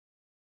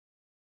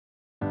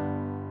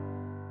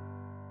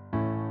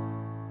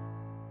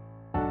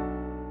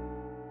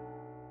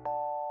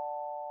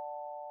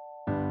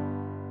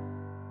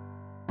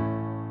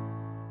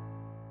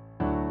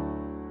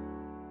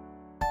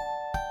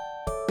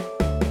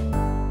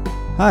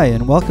Hi,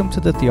 and welcome to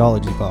the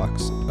Theology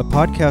Box, a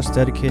podcast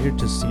dedicated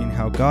to seeing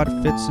how God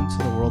fits into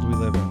the world we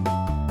live in.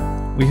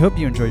 We hope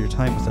you enjoy your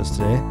time with us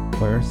today,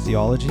 where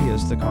theology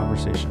is the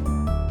conversation.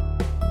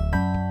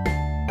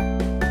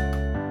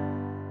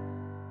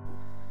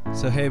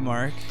 So, hey,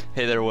 Mark.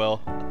 Hey there,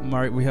 Will.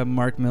 Mark, we have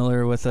Mark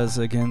Miller with us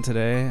again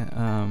today.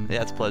 Yeah,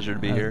 it's a pleasure to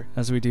be here.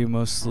 As we do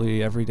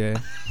mostly every day.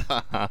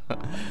 I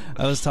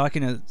was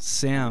talking to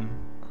Sam,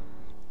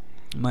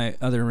 my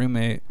other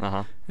roommate,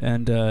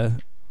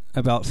 and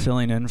about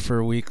filling in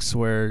for weeks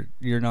where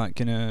you're not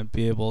going to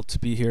be able to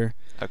be here.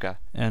 Okay.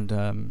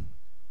 And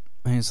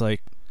he's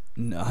like,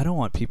 no, I don't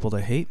want people to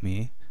hate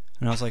me.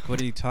 And I was like,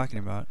 what are you talking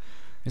about?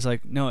 He's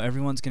like, no,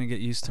 everyone's going to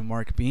get used to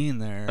Mark being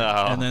there.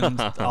 Oh. And then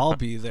I'll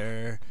be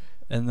there.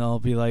 And they'll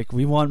be like,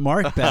 we want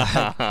Mark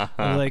back.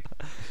 I'm like,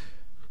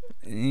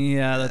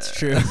 yeah, that's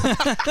true.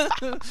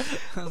 I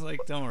was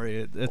like, don't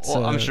worry.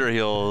 Well, I'm sure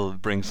he'll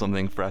bring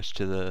something fresh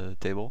to the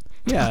table.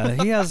 Yeah,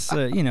 he has,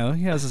 he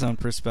has his own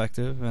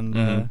perspective.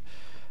 And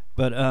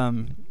but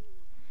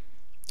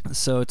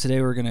so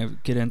today we're going to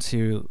get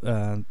into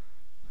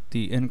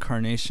the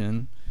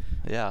Incarnation.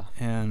 Yeah.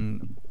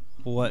 And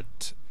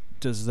what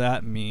does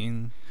that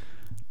mean?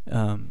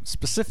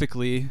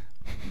 Specifically,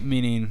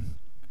 meaning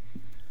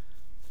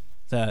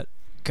that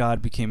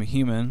God became a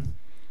human.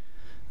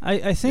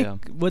 I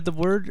think with the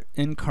word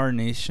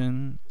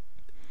incarnation,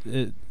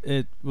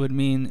 it would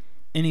mean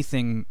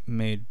anything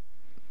made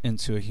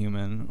into a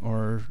human,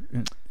 or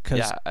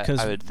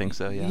I would think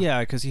so. Yeah.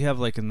 Yeah, because you have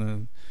like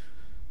a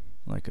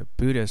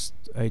Buddhist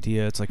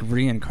idea, it's like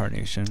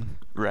reincarnation.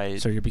 Right.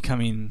 So you're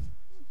becoming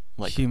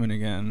like human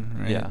again,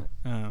 right?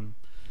 Yeah.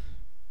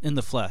 In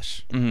the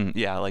flesh. Mm-hmm.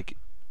 Yeah,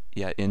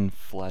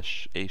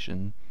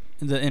 infleshation.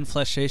 The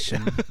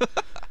infleshation.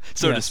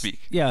 So to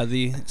speak. Yeah,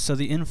 the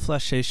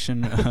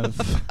infleshation of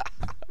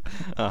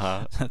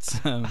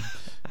that's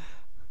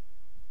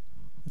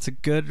a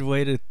good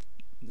way to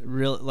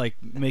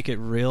make it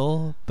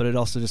real, but it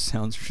also just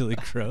sounds really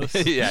gross.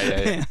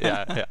 Yeah.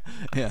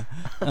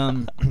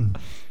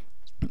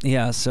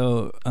 Yeah,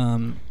 so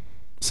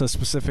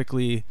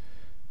specifically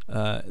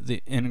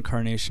the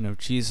incarnation of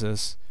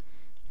Jesus,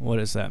 what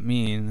does that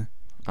mean?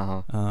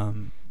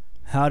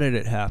 How did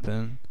it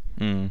happen?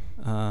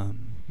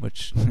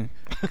 Which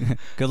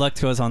good luck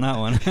to us on that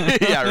one.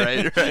 Yeah,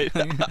 right.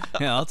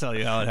 Yeah, I'll tell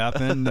you how it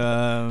happened.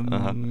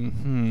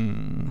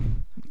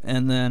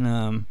 And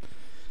then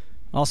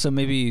also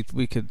maybe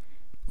we could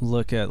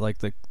look at like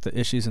the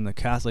issues in the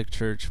Catholic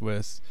Church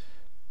with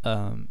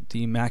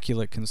the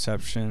Immaculate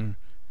Conception,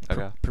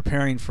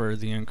 preparing for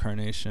the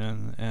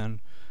Incarnation, and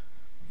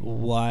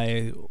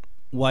why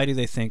do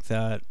they think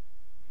that?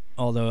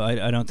 Although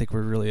I don't think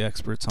we're really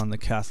experts on the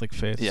Catholic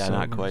faith. Yeah, so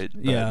not quite.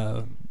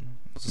 Yeah.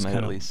 Might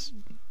at least.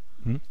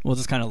 We'll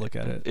just kind of look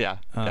at it. Yeah,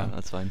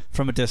 that's fine.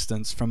 From a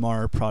distance, from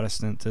our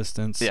Protestant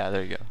distance. Yeah,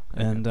 there you go.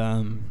 And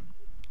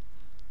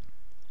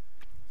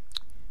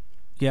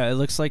yeah, it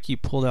looks like you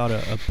pulled out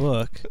a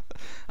book.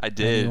 I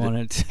did. You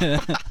wanted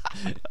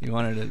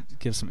to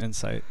give some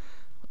insight.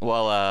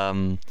 Well, I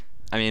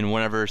mean,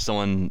 whenever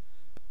someone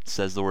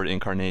says the word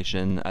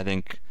incarnation, I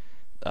think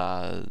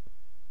the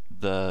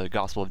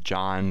Gospel of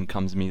John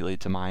comes immediately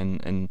to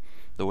mind, and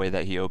the way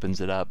that he opens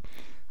it up.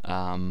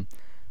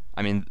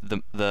 I mean,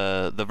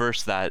 the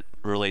verse that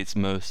relates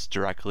most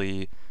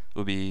directly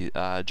would be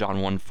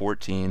John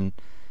 1:14,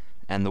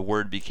 and the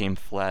Word became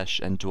flesh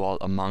and dwelt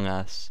among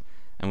us,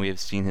 and we have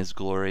seen His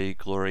glory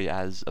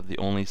as of the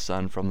only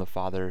Son from the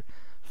Father,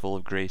 full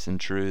of grace and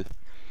truth.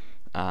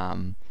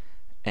 And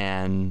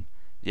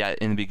yeah,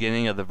 in the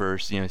beginning of the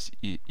verse, you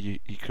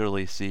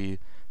clearly see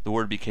the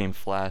Word became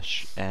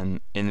flesh,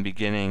 and in the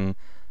beginning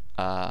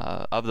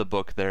of the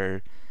book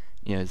there,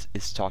 is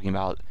talking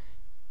about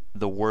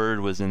the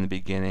Word was in the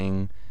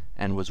beginning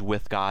and was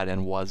with God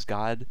and was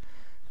God,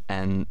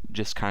 and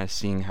just kind of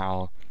seeing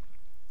how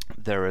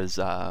there is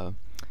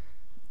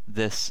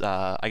this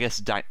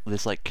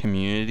this like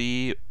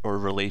community or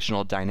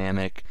relational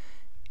dynamic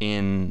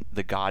in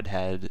the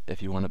Godhead,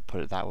 if you want to put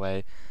it that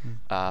way,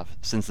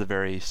 since the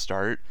very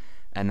start,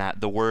 and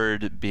that the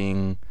Word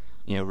being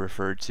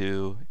referred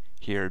to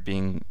here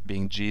being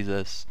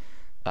Jesus,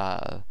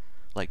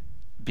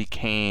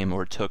 became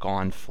or took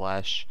on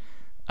flesh.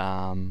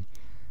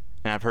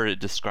 And I've heard it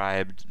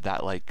described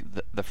that like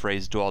the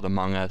phrase dwelled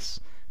among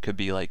us could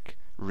be like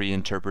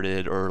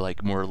reinterpreted or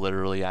like more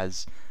literally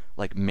as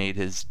like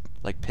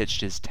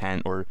pitched his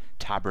tent or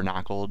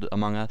tabernacled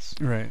among us.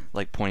 Right.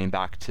 Like pointing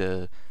back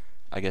to,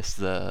 I guess,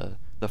 the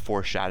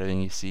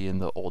foreshadowing you see in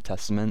the Old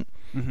Testament,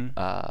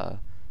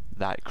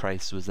 that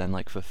Christ was then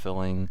like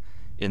fulfilling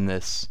in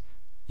this,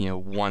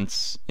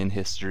 once in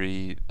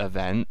history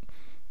event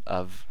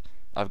of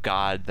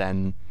God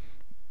then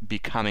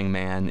becoming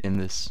man in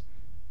this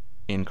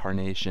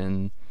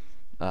incarnation.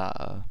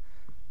 I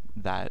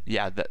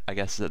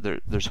guess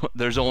that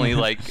there's only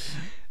like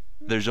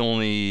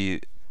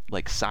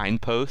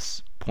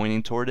signposts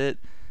pointing toward it,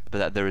 but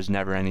that there was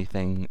never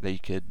anything that you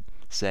could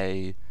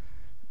say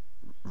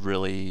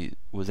really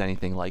was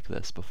anything like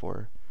this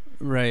before.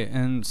 Right,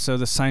 and so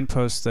the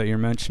signpost that you're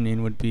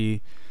mentioning would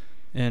be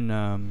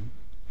in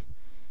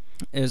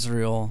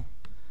Israel,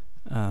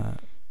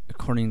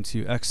 according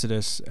to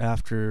Exodus,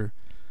 after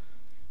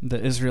the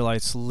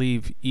Israelites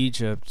leave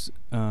Egypt,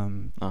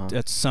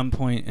 at some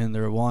point in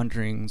their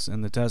wanderings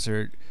in the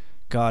desert,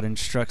 God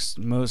instructs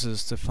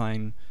Moses to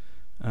find,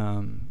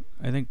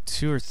 I think,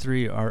 2 or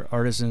 3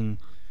 artisan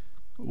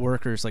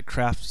workers, like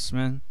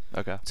craftsmen,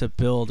 to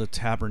build a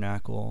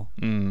tabernacle.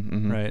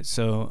 Right.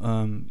 So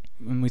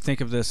when we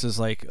think of this as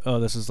like, oh,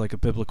 this is like a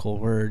biblical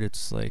word,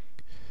 it's like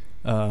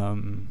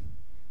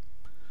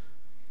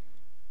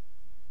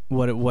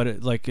what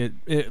it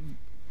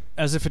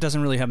as if it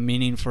doesn't really have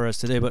meaning for us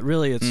today, but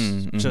really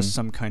it's just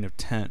some kind of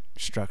tent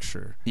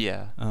structure.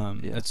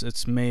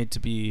 It's made to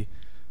be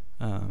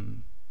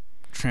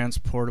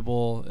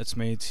transportable. It's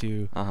made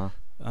to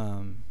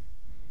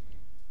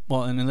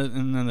well, and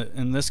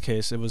in this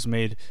case, it was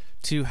made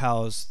to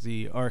house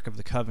the Ark of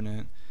the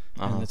Covenant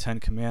and the 10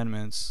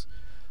 Commandments.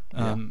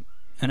 And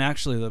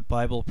actually, the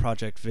Bible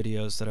Project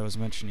videos that I was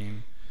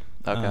mentioning,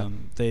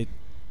 they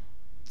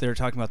were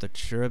talking about the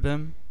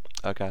cherubim,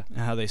 and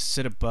how they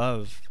sit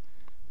above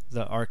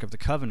the Ark of the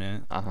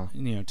Covenant,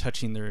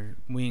 touching their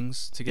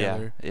wings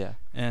together.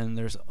 And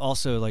there's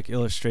also like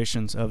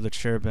illustrations of the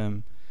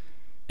cherubim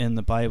in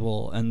the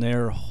Bible, and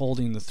they're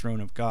holding the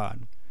throne of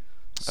God.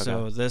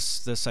 So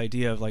this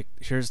idea of like,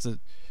 here's the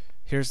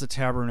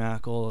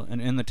tabernacle,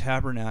 and in the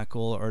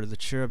tabernacle are the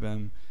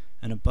cherubim,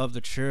 and above the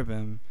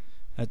cherubim,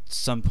 at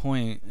some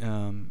point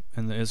in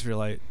the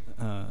Israelite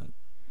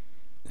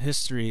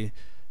history,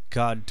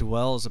 God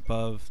dwells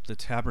above the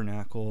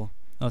tabernacle.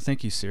 Oh,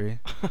 thank you, Siri.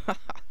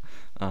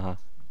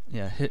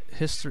 Yeah,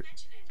 history.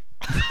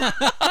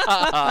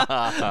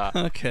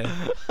 Okay.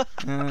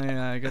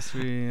 Yeah, I guess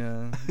we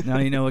now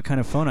you know what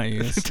kind of phone I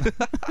use.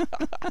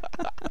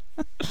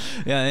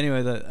 Yeah.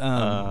 Anyway,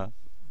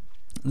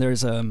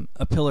 there's a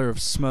pillar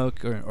of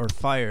smoke or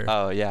fire.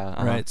 Oh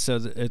yeah. Right. So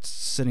it's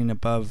sitting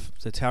above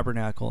the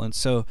tabernacle, and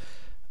so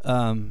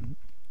God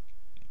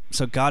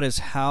is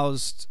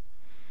housed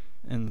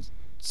and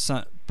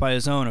by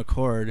His own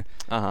accord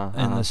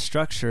in the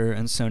structure,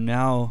 and so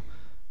now,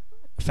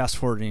 fast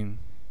forwarding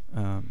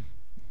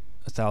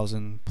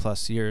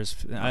 1,000+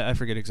 years, I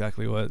forget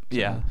exactly what.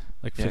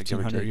 Like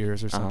 1,500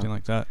 years or something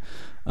like that.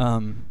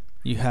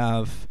 You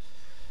have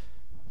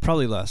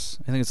probably less.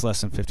 I think it's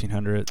less than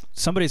 1,500.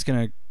 Somebody's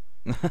gonna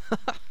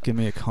give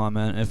me a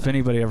comment. If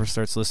anybody ever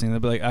starts listening, they'll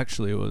be like,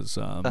 actually, it was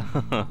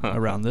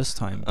around this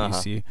time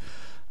BC.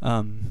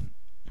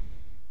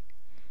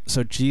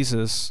 So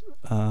Jesus,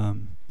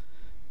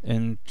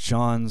 in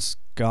John's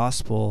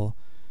Gospel,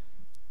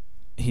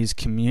 he's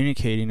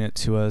communicating it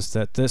to us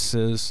that this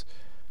is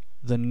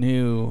the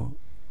new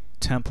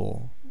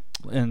temple,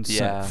 and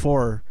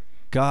for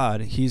God,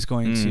 He's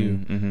going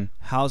to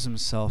house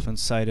Himself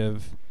inside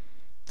of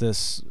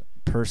this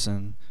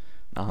person,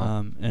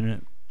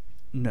 in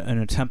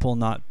a temple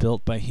not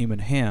built by human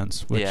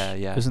hands. Which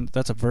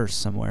that's a verse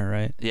somewhere,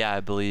 right? Yeah, I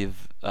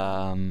believe.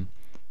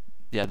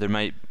 There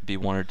might be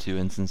 1 or 2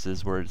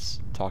 instances where it's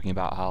talking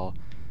about how,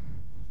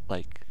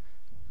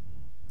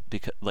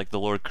 because the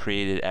Lord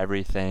created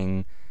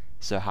everything,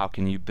 so how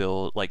can you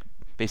build,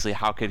 basically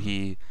how could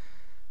He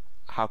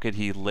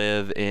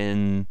live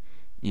in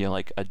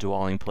a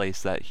dwelling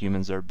place that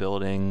humans are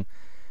building?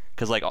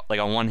 Because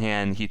on one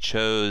hand, He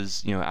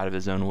chose out of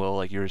His own will,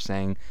 like you were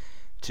saying,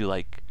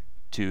 to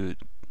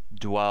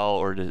dwell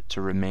or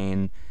to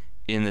remain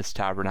in this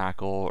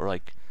tabernacle, or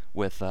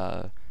with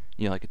a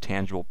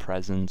tangible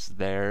presence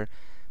there.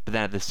 But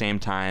then at the same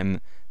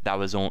time,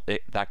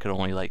 that could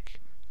only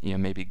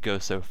maybe go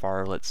so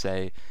far, let's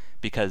say,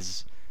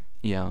 because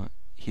He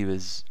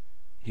was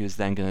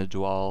then going to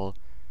dwell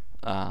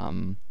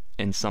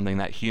in something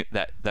that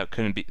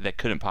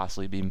couldn't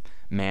possibly be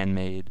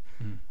man-made,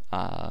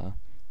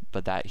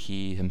 but that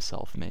He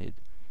Himself made.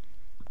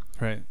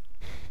 Right.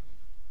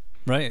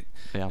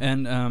 Yeah.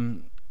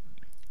 And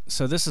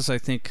so this is, I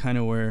think, kind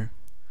of where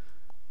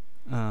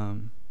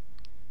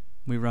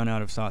we run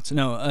out of thoughts.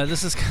 No,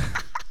 this is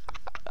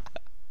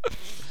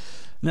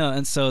no,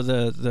 and so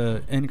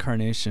the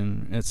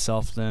incarnation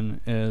itself then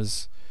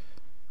is,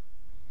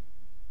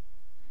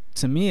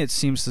 to me, it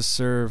seems to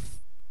serve.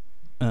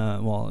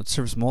 It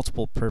serves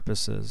multiple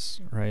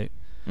purposes, right?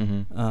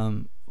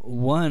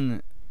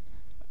 One,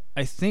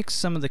 I think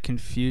some of the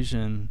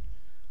confusion,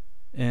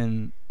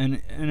 and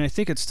I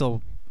think it's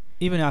still,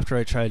 even after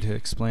I tried to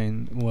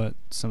explain what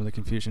some of the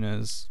confusion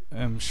is,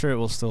 I'm sure it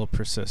will still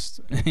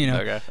persist.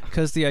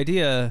 Because the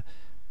idea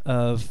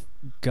of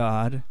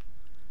God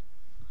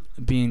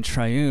being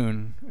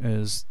triune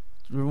is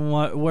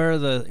where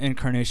the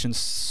incarnation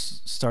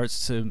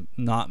starts to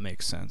not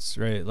make sense,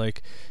 right?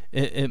 Like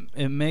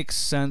it makes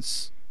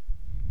sense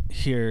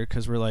here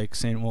because we're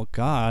saying, well,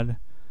 God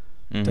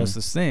does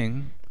this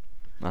thing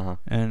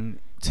and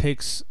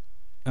takes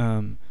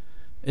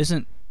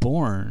isn't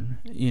born,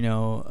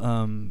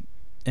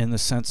 in the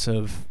sense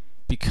of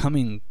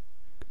becoming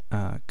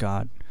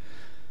God.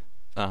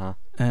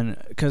 And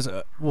because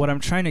what I'm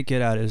trying to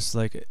get at is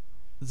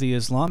the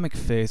Islamic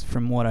faith,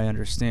 from what I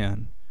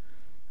understand,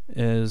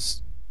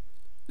 is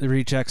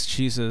rejects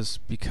Jesus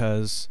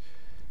because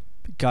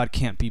God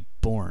can't be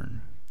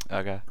born.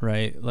 Okay.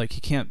 Right?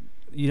 Like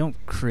you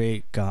don't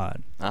create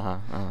God.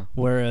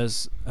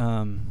 Whereas,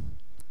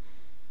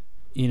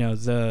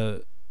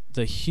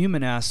 the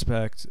human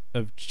aspect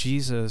of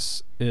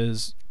Jesus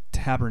is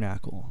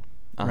tabernacle,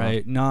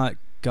 right? Not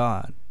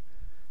God.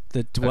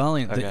 The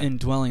dwelling, the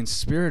indwelling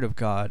spirit of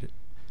God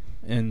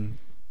in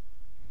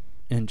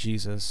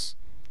Jesus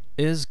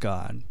is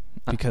God,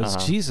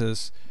 because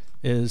Jesus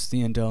is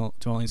the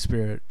indwelling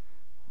spirit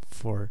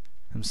for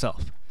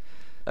himself.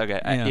 Okay.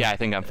 I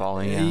think I'm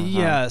following.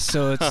 Yeah.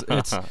 So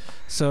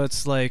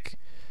it's like,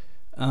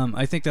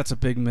 I think that's a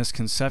big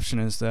misconception,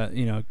 is that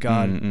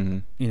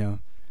God,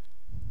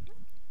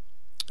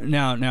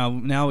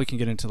 Now we can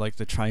get into like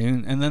the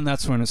triune, and then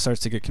that's when it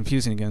starts to get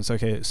confusing again. It's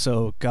okay,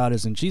 so God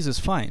is in Jesus,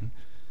 fine.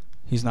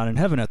 He's not in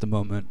heaven at the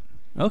moment.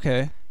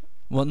 Okay.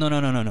 Well, no.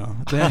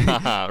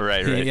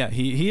 Right. Yeah,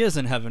 he is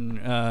in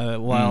heaven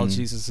while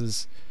Jesus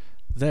is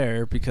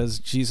there, because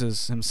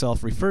Jesus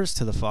himself refers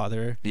to the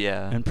Father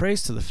and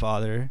prays to the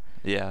Father.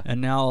 Yeah. And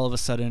now all of a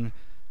sudden,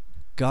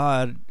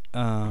 God,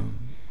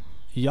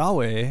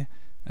 Yahweh,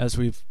 as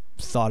we've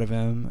thought of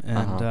him,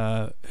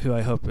 and who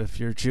I hope, if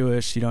you're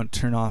Jewish, you don't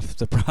turn off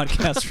the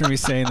broadcast for me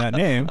saying that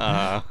name,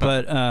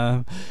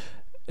 but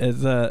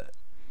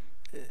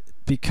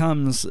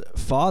becomes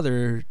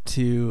Father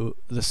to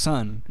the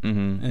Son,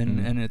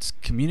 and it's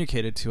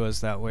communicated to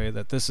us that way,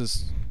 that this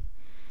is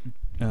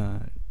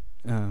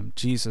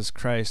Jesus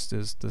Christ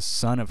is the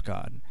Son of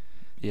God.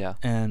 Yeah.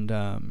 And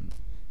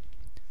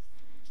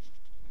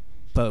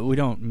but we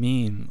don't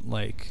mean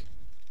like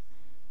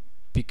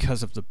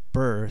because of the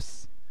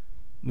birth.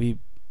 We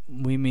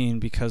mean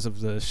because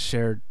of the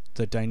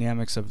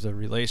dynamics of the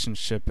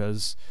relationship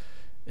as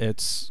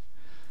it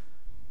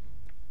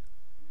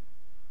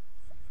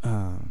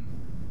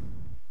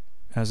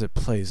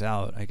plays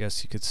out, I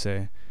guess you could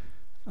say.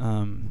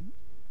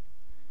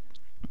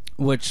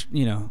 Which,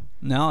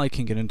 now I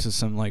can get into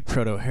some like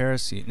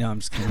proto-heresy. No, I'm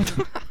just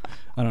kidding.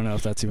 I don't know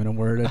if that's even a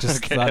word. I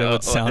just thought it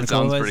would sound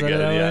cool. Pretty good,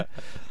 yeah.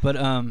 But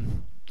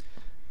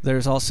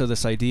there's also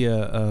this idea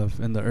of,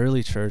 in the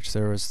early church,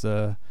 there was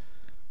the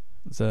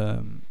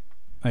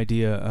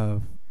idea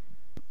of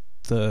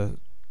the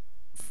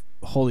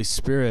Holy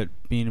Spirit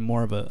being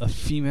more of a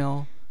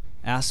female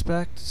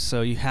aspect.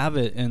 So you have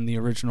it in the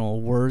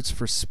original words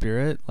for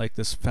spirit, like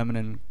this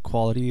feminine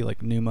quality,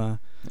 like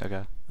pneuma.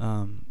 Okay.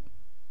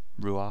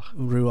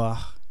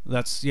 Ruach.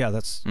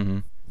 That's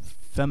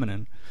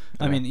feminine.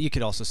 Okay. I mean, you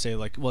could also say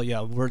like, well,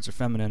 yeah, words are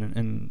feminine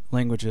in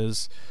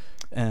languages,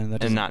 and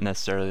that not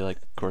necessarily like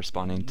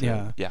corresponding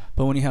to. Yeah.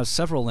 But when you have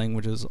several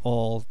languages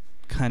all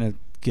kind of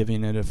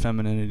giving it a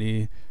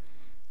femininity,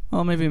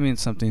 well, maybe it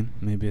means something,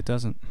 maybe it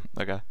doesn't.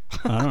 Okay.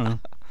 I don't know.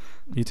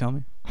 You tell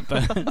me.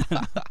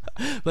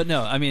 But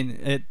no, I mean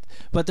it.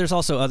 But there's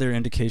also other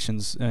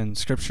indications in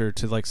Scripture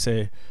to like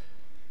say,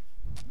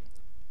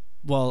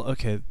 well,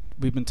 okay,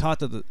 we've been taught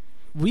that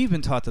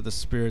the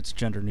Spirit's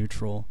gender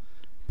neutral,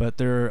 but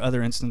there are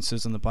other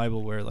instances in the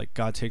Bible where like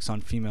God takes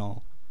on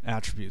female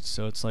attributes.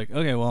 So it's like,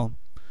 okay, well,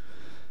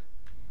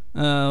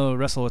 we'll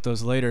wrestle with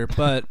those later.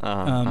 But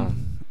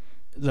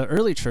the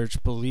early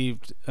church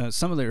believed,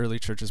 some of the early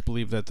churches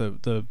believed that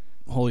the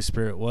Holy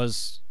Spirit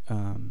was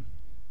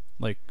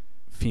like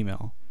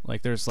female.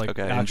 Like there's like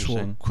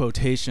actual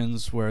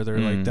quotations where they're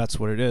like, that's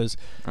what it is,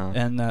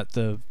 and that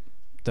the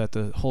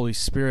Holy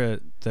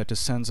Spirit that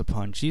descends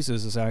upon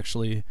Jesus is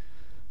actually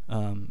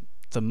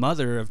the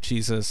mother of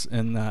Jesus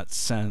in that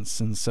sense.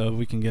 And so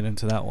we can get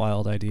into that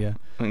wild idea.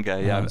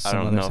 Okay, yeah, I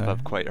don't know if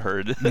I've quite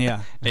heard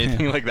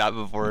anything like that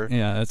before.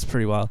 Yeah, it's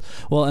pretty wild.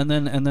 Well, and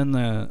then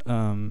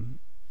the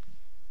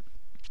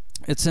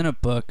it's in a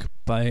book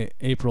by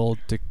April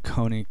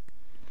DeConey.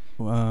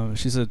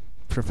 She's a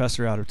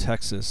professor out of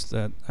Texas.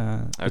 That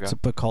it's a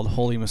book called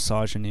Holy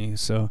Misogyny.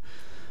 So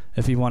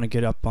if you want to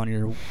get up on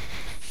your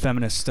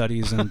feminist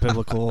studies and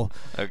biblical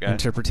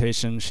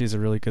interpretation, she's a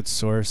really good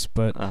source.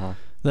 But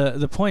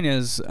the point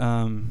is,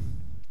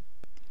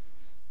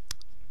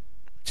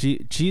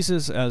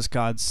 Jesus as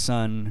God's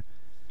Son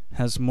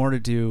has more to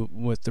do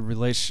with the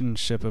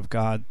relationship of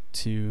God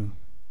to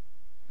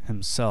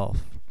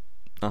himself,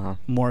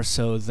 more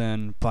so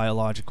than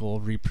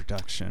biological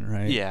reproduction,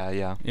 right?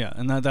 Yeah.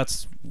 And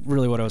that's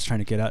really what I was trying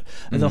to get at.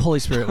 The Holy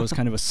Spirit was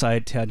kind of a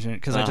side tangent,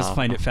 because I just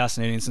find it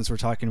fascinating, since we're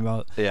talking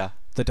about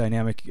the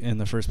dynamic in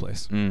the first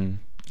place. Yeah,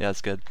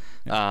 that's good.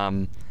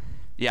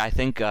 I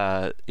think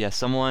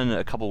someone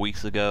a couple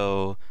weeks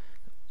ago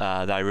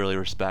that I really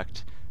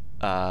respect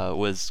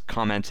was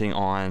commenting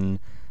on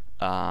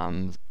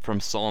from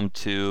Psalm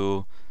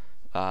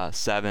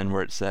 2:7,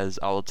 where it says,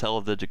 "I will tell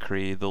of the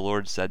decree. The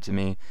Lord said to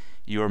me,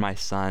 'You are my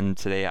son.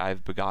 Today I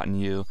have begotten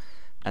you.'"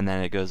 And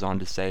then it goes on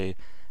to say,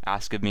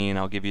 "Ask of me, and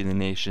I'll give you the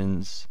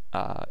nations,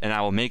 and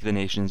I will make the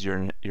nations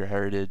your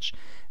heritage,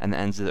 and the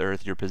ends of the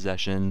earth your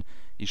possession.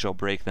 You shall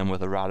break them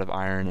with a rod of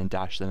iron and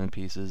dash them in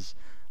pieces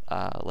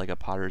like a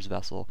potter's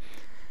vessel."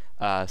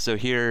 So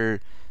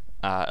here,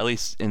 at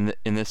least in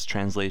this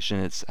translation,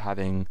 it's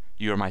having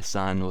 "You are my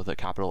son" with a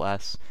capital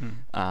S.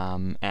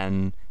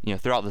 And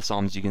throughout the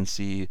Psalms, you can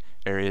see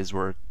areas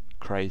where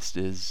Christ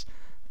is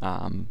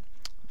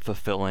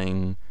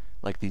fulfilling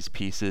like these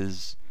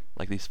pieces,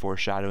 like these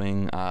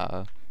foreshadowing,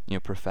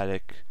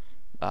 prophetic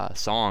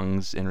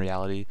songs. In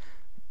reality,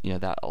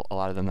 that a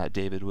lot of them that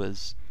David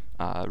was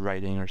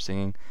writing or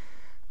singing.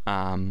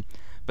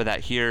 But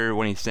that here,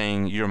 when he's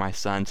saying, "You're my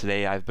son,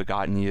 today I've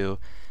begotten you,"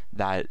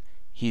 that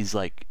he's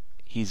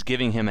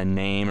giving him a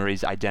name, or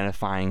he's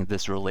identifying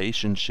this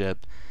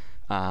relationship,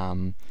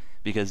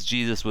 because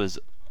Jesus was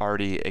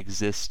already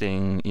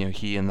existing.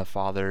 He and the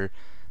Father,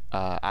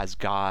 as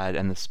God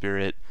and the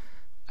Spirit,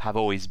 have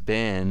always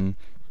been.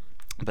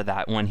 But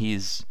that when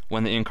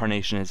the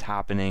incarnation is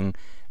happening,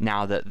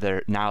 now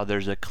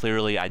there's a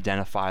clearly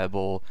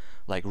identifiable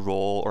like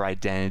role or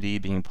identity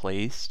being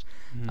placed.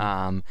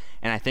 And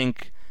I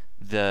think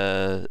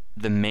the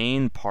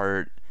main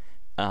part,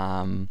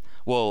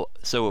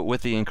 so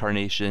with the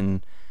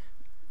incarnation,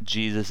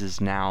 Jesus is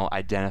now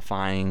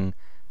identifying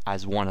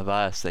as one of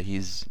us, that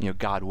he's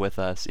God with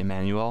us,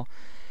 Emmanuel.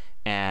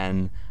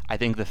 And I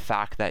think the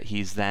fact that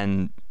he's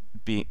then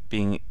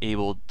being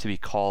able to be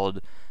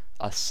called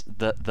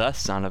the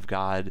Son of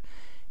God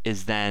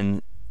is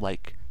then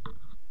like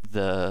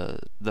the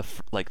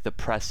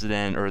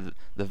precedent, or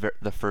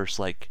the first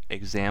like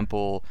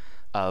example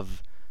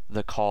of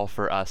the call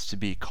for us to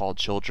be called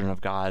children of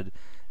God,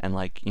 and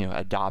like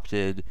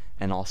adopted,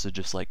 and also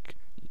just like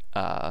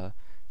as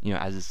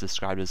it's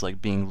described as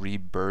like being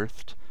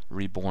rebirthed,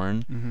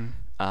 reborn.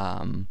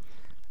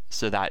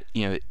 So that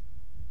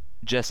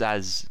just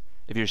as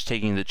if you're just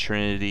taking the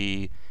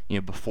Trinity,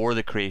 before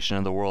the creation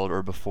of the world,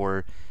 or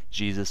before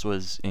Jesus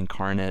was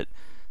incarnate,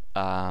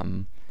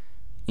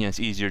 it's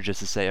easier just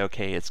to say,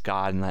 okay, it's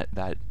God, and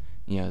that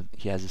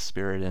he has a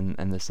spirit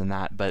and this and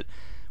that. But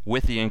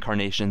with the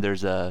incarnation,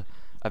 there's a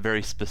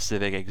very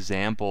specific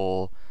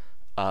example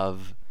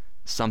of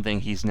something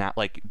he's not,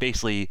 like,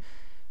 basically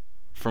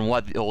from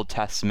what the Old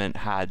Testament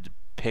had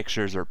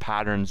pictures or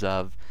patterns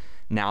of.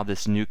 Now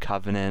this new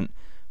covenant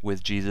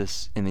with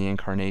Jesus in the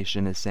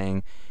incarnation is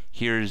saying,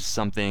 here's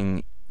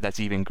something that's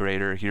even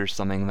greater. Here's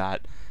something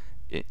that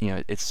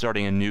it's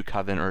starting a new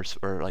covenant,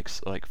 or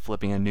like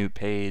flipping a new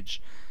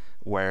page,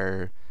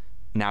 where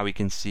now we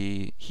can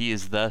see he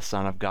is the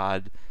Son of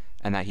God,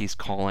 and that he's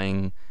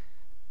calling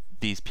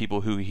these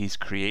people who he's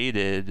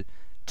created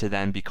to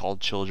then be called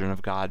children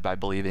of God by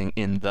believing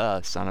in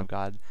the Son of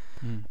God,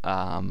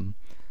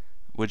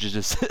 which is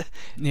just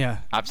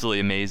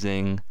absolutely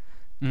amazing.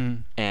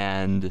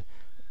 And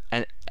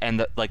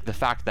the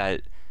fact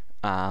that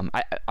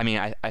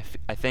I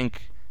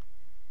think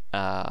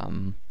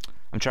I'm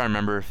trying to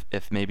remember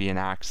if maybe in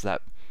Acts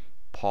that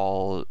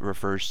Paul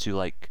refers to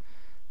like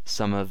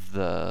some of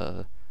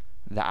the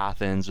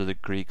Athens or the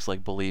Greeks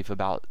like belief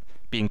about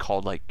being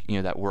called like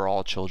that we're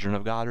all children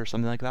of God or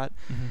something like that.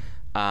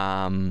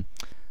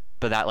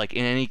 But that like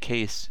in any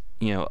case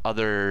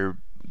other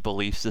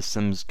belief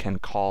systems can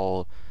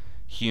call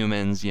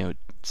humans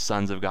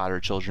sons of God or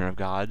children of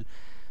God,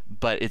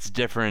 but it's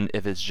different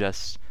if it's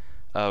just,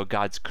 oh,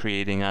 God's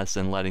creating us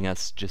and letting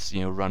us just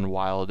run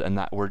wild, and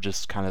that we're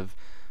just kind of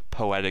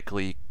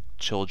poetically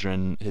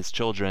his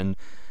children.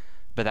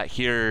 But that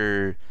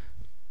here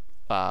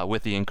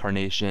with the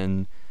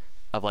incarnation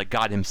of like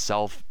God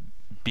himself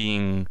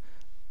being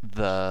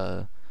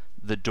the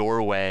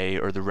doorway,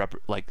 or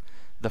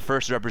the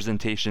first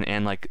representation,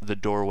 and like the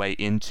doorway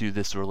into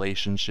this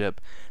relationship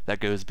that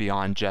goes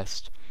beyond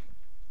just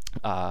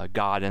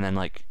God and then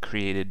like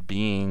created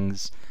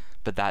beings,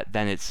 but that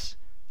then it's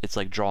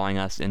like drawing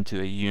us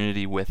into a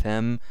unity with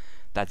him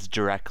that's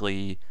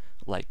directly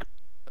like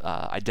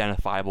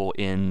identifiable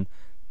in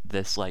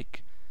this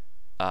like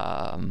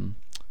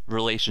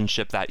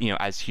relationship that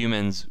as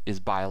humans is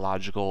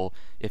biological.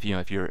 If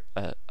you're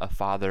a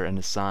father and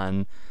a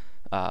son,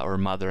 or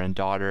mother and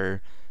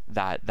daughter,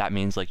 that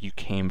means like you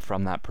came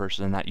from that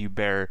person, that you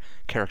bear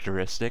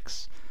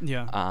characteristics.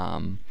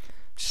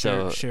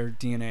 Shared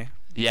DNA.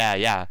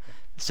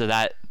 So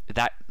that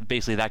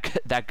basically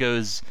that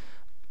goes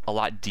a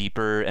lot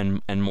deeper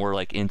and more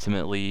like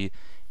intimately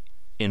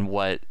in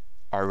what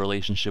our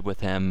relationship with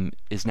him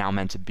is now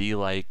meant to be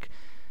like,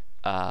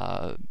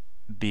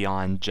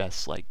 beyond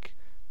just like,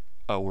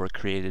 oh, we're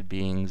created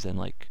beings and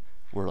like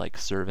we're like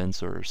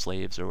servants or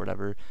slaves or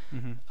whatever.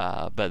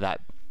 But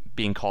that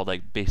being called,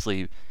 like,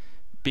 basically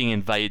being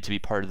invited to be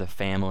part of the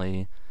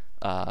family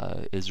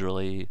is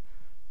really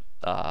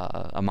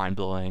a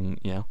mind-blowing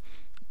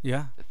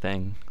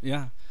thing.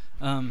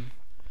 I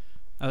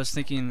was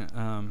thinking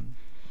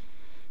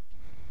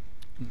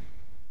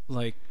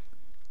like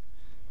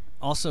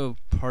also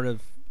part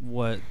of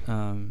what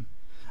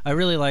I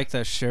really like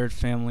that shared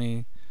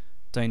family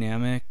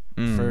dynamic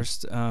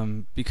first,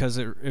 because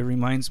it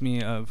reminds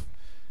me of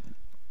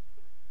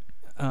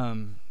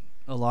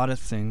a lot of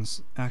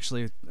things.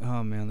 Actually,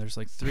 oh man, there's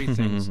like 3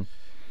 things.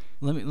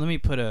 Let me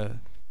put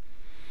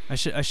I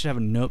should have a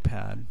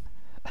notepad.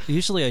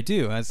 Usually I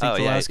do. I think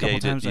last couple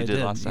times I did.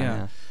 Last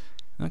time,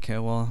 Okay,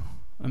 well,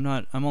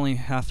 I'm only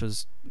half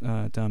as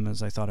dumb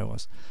as I thought I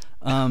was.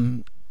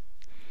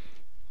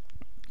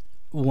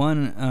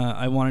 One,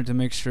 I wanted to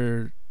make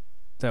sure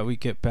that we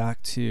get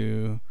back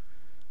to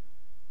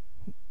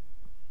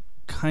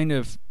kind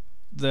of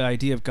the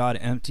idea of God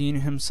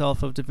emptying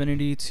himself of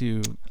divinity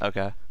to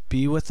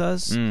be with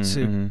us,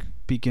 to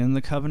begin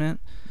the covenant,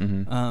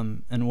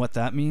 and what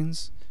that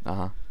means.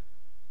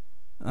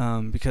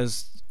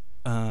 Because,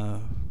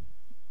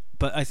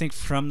 but I think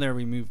from there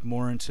we move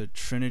more into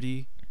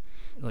Trinity,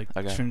 like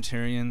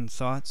Trinitarian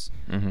thoughts.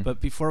 But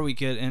before we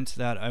get into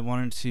that, I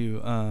wanted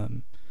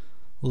to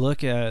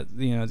look at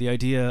the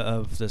idea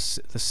of the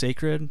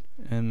sacred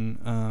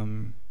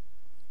and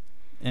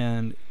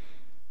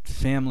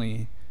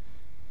family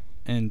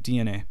and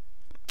DNA.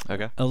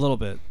 A little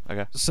bit.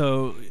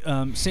 So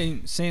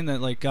saying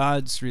that like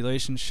God's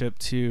relationship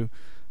to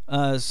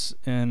us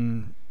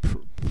and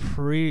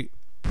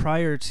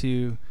prior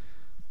to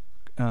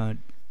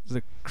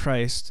the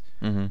Christ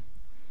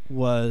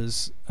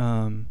was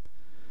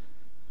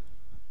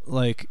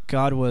like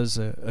God was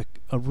a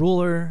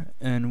ruler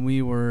and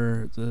we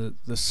were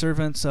the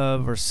servants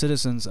of or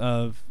citizens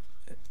of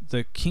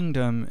the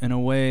kingdom in a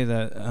way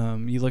that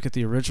you look at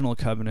the original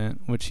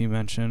covenant, which you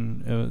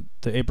mentioned,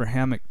 the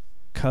Abrahamic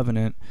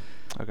covenant.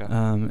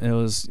 It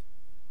was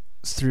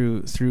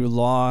through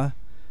law,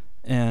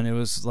 and it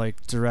was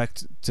like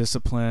direct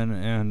discipline,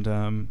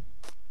 and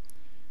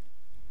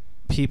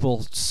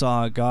people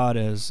saw God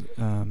as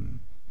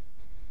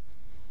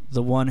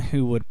the one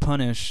who would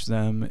punish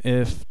them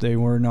if they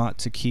were not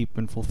to keep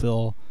and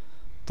fulfill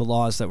the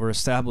laws that were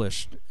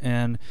established.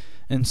 And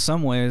in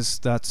some ways,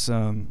 that's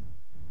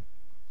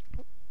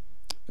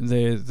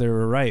they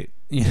were right.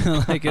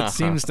 Like it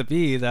seems to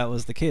be that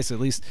was the case. At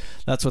least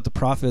that's what the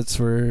prophets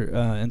were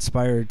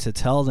inspired to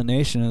tell the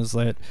nation, is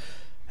that,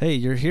 hey,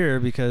 you're here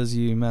because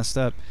you messed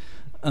up.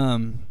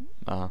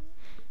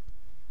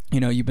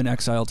 You've been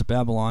exiled to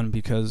Babylon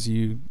because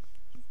you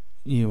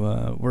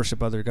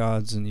worship other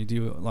gods and you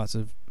do lots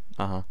of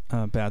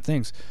bad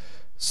things.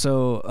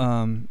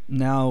 So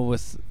now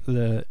with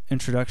the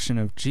introduction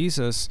of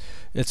Jesus,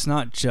 it's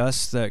not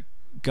just that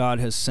God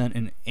has sent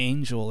an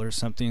angel or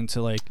something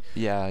to like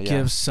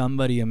give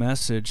somebody a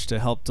message to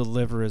help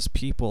deliver his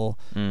people.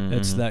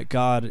 It's that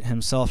God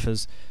himself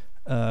has,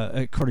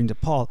 according to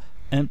Paul,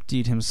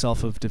 emptied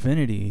himself of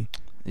divinity,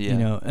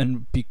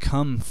 and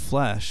become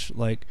flesh.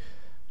 Like,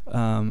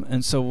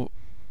 and so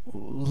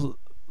the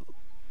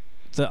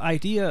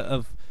idea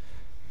of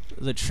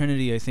the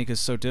Trinity, I think,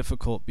 is so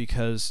difficult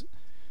because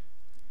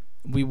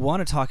we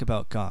want to talk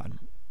about God,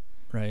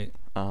 right?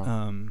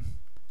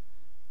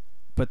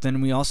 But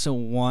then we also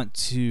want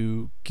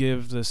to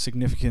give the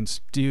significance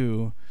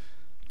due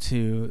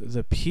to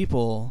the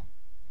people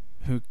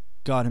who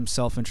God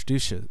himself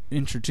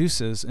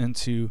introduces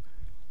into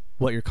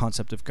what your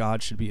concept of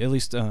God should be. At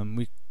least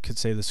we could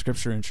say the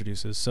scripture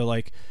introduces. So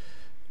like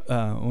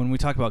when we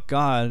talk about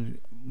God,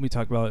 we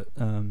talk about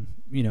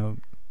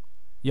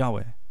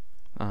Yahweh.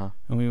 And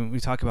when we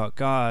talk about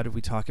God,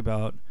 we talk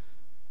about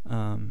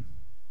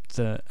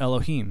the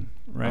Elohim,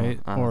 right?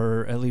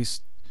 Or at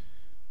least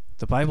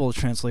the Bible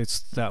translates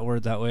that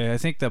word that way. I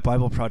think that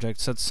Bible Project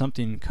said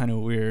something kind of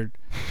weird,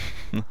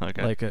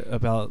 like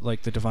about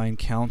like the divine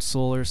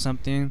council or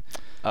something.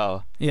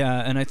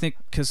 Yeah, and I think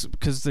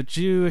because the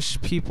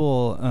Jewish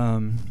people,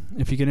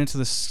 if you get into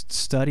the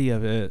study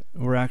of it,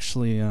 were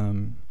actually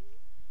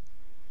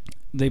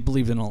they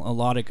believed in a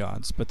lot of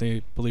gods, but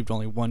they believed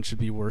only one should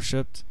be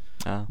worshipped.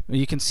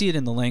 You can see it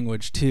in the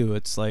language too.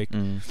 It's like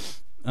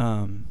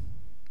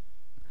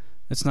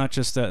it's not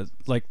just that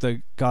like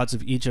the gods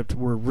of Egypt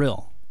were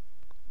real.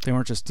 They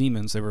weren't just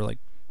demons. They were like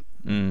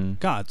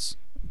gods,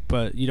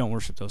 but you don't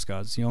worship those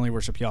gods. You only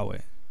worship Yahweh.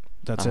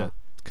 That's it.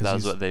 Because that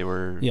was what they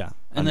were. Yeah,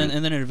 and then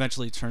it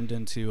eventually turned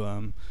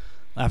into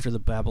after the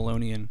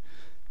Babylonian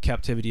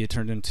captivity, it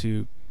turned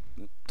into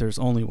there's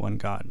only one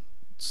God.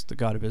 It's the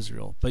God of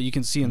Israel. But you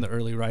can see in the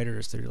early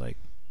writers, they're like,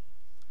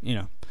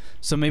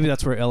 so maybe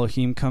that's where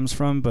Elohim comes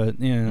from. But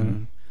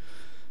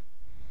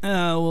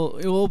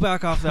we'll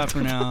back off that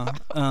for now.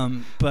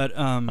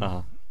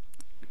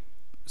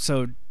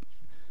 So.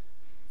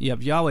 You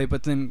have Yahweh,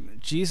 but then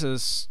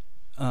Jesus,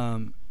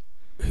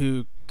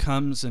 who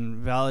comes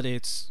and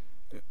validates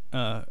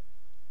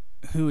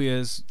who he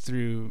is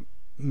through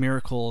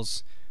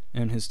miracles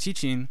and his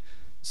teaching,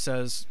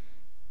 says,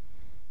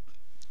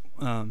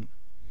 and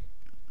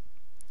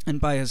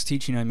by his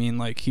teaching I mean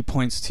like he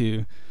points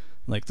to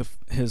like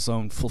his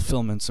own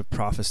fulfillments of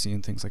prophecy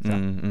and things like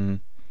that.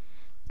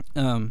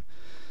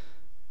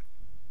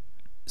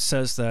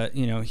 Says that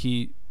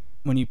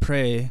when you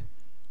pray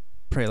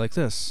like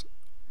this.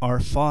 Our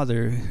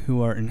Father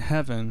who art in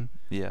heaven,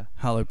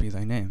 hallowed be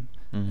thy name.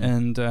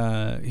 And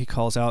he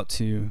calls out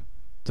to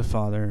the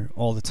Father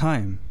all the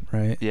time,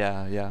 right?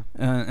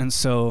 And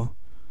so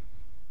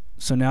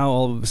now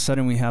all of a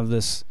sudden we have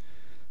this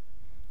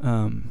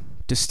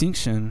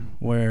distinction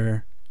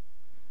where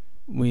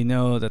we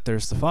know that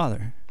there's the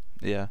Father.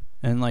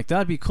 And like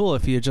that'd be cool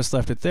if he had just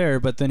left it there,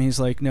 but then he's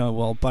like, no,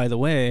 well, by the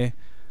way,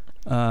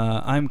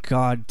 I'm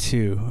God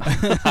too,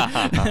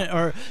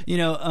 or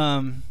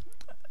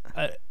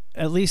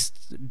at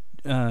least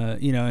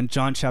in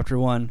John chapter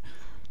 1,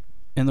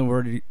 in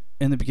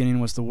the beginning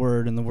was the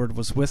Word, and the Word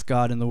was with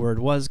God, and the Word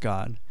was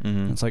God.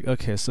 Mm-hmm. It's like,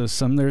 okay, so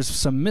there's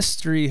some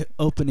mystery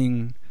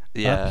opening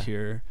up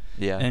here,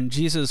 and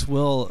Jesus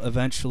will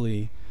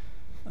eventually,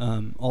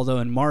 although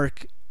in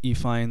Mark you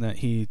find that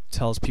he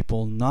tells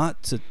people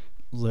not to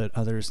let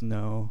others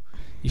know.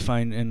 You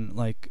find in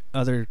like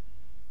other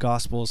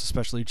Gospels,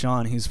 especially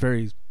John, he's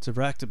very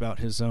direct about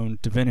his own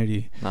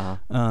divinity.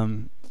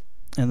 And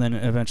then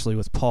eventually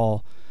with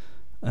Paul,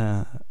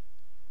 and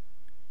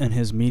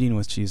his meeting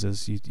with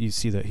Jesus, you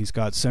see that he's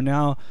God. So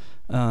now,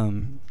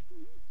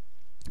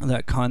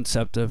 that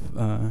concept of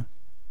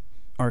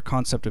our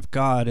concept of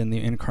God and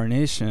the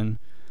Incarnation,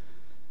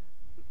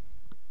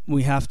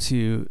 we have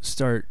to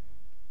start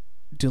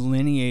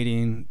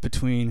delineating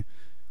between,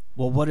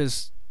 well, what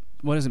does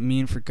it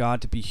mean for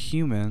God to be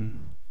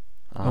human?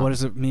 What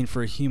does it mean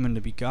for a human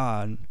to be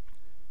God?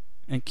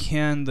 And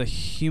can the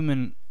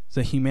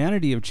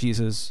humanity of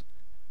Jesus,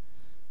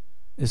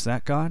 is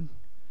that God?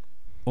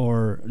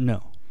 Or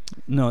no,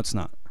 it's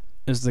not.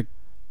 Is the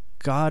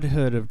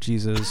godhood of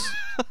Jesus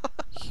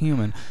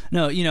human?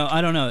 No,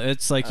 I don't know.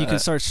 It's like you can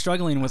start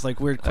struggling with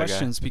like weird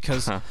questions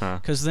because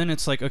then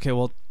it's like, okay,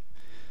 well,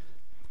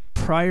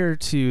 prior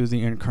to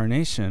the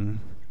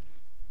Incarnation,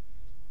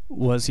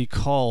 was he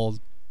called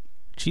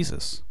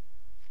Jesus?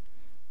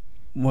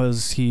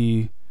 Was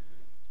he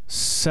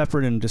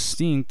separate and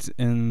distinct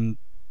in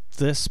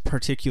this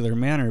particular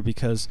manner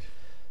because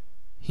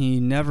he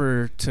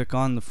never took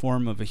on the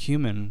form of a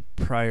human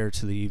prior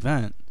to the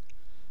event?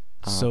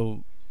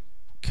 So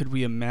could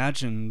we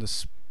imagine the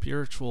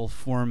spiritual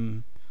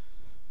form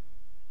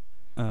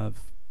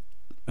of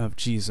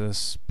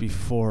Jesus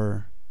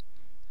before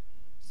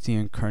the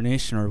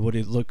Incarnation, or would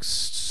it look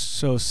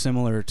so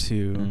similar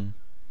to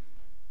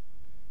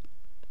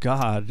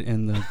God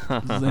in the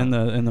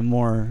in the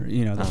more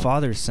the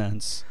Father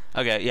sense?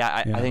 Okay,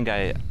 yeah, I think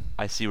I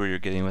see where you're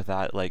getting with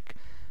that. Like,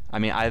 I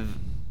mean,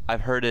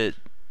 I've heard it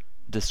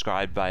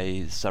described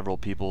by several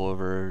people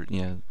over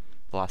the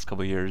last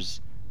couple of years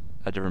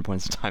at different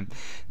points in time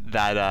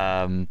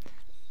that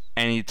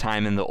any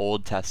time in the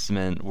Old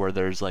Testament where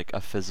there's like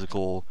a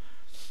physical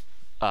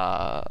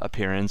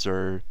appearance,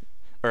 or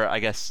I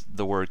guess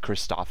the word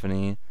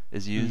Christophany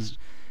is used,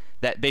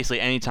 that basically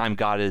any time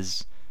God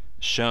is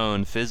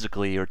shown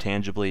physically or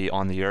tangibly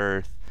on the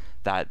earth,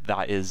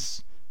 that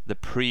is the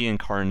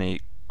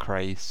pre-incarnate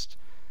Christ.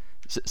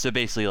 So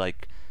basically,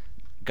 like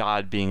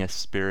God being a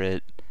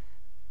spirit.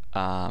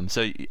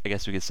 So I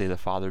guess we could say the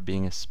Father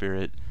being a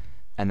spirit,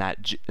 and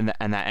that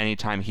any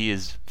time he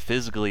is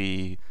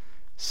physically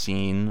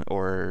seen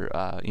or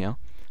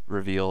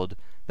revealed,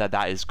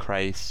 that is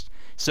Christ.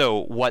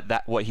 So what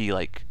he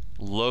like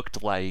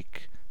looked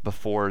like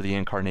before the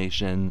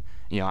Incarnation,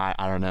 I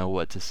don't know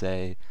what to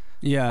say.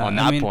 On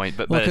that point,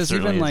 but because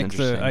even like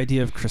the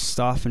idea of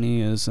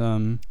Christophany is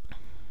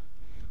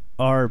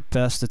our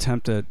best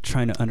attempt at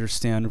trying to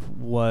understand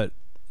what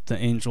the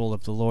angel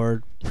of the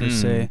Lord per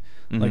se,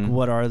 like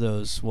what are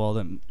those? Well,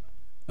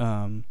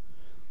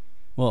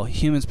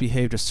 humans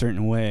behaved a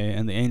certain way,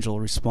 and the angel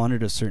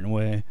responded a certain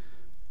way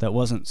that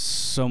wasn't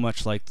so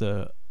much like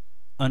the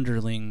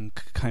underling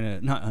kind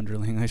of, not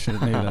underling. I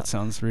should maybe that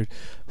sounds rude,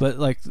 but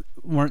like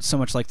weren't so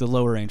much like the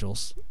lower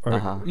angels,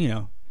 or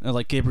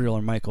like Gabriel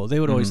or Michael. They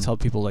would always tell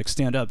people like,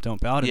 stand up,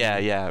 don't bow to me.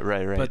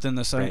 Right. But then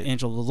the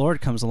angel of the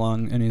Lord comes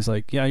along and he's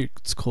like, yeah,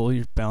 it's cool,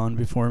 you're bowing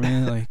before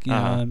me, like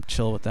I'm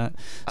chill with that.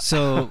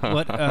 So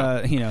what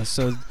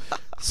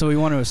so we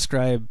want to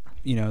ascribe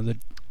the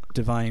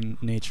divine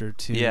nature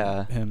to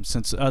him,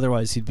 since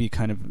otherwise he'd be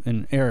kind of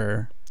in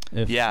error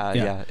if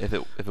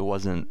it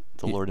wasn't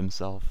the Lord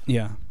himself.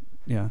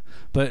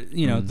 But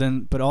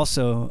then, but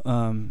also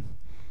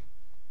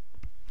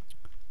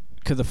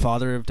could the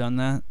Father have done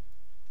that?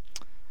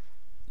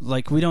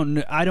 Like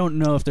I don't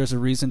know if there's a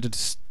reason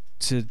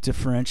to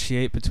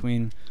differentiate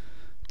between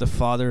the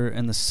Father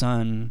and the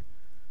Son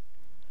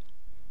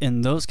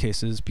in those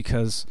cases,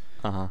 because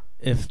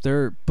if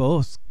they're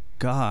both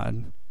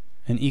God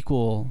and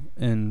equal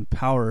in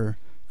power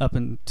up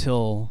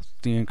until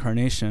the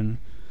Incarnation,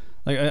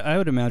 like I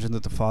would imagine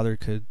that the Father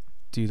could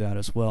do that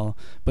as well.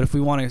 But if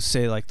we want to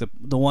say like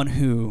the one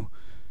who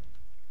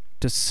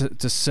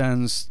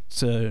descends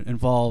to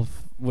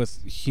involve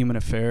with human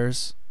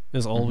affairs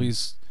is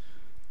always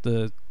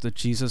the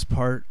Jesus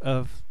part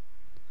of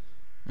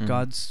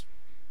God's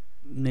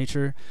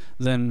nature,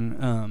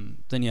 then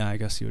yeah, I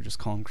guess you would just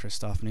call them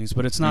Christophanies.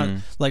 But it's not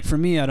like, for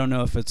me, I don't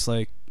know if it's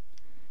like,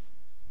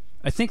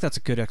 I think that's a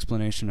good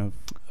explanation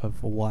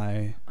of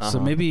why. So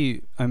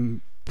maybe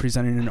I'm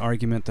presenting an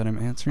argument that I'm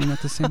answering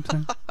at the same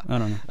time. I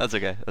don't know. That's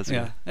okay.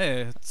 Yeah.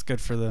 Hey, it's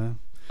good for the.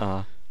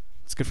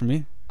 It's good for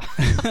me.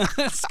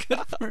 It's good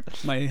for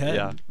my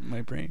head,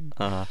 my brain.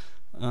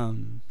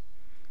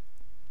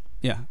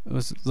 Yeah,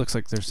 looks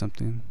like there's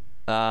something.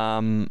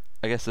 I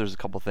guess there's a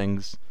couple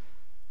things.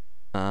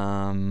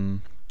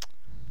 Well,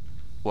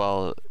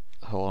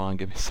 hold on,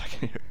 give me a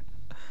second here.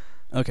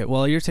 Okay,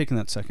 well, you're taking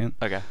that second.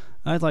 Okay.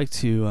 I'd like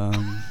to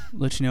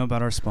let you know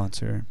about our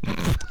sponsor.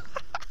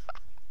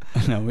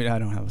 No, I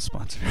don't have a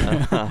sponsor.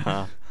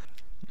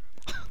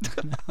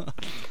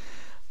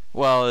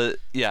 Well,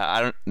 yeah,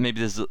 I don't. Maybe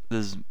this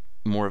is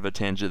more of a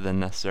tangent than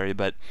necessary,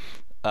 but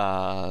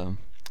the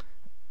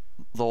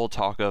whole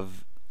talk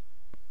of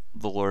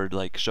the Lord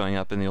like showing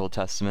up in the Old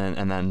Testament,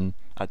 and then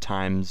at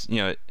times,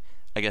 I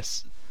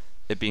guess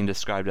it being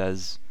described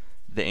as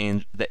the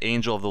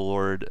angel of the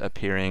Lord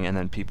appearing, and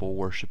then people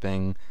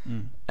worshiping,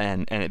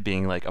 and it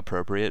being like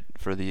appropriate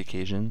for the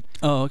occasion.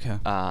 Oh, okay.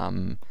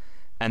 And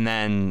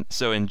then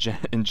so in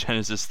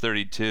Genesis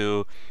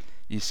 32,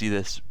 you see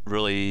this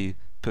really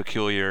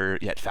peculiar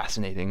yet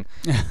fascinating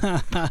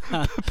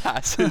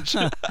passage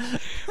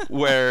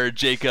where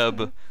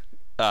Jacob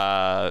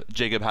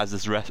has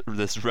this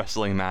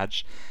wrestling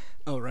match.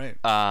 Oh, right.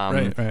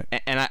 Right.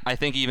 And I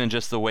think even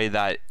just the way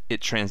that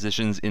it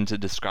transitions into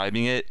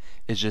describing it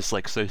is just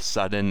like so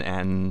sudden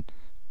and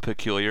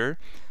peculiar.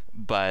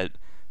 But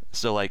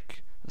so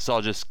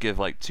I'll just give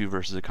like 2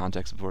 verses of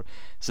context before.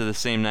 So the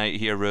same night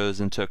he arose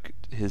and took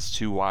his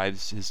 2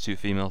 wives, his 2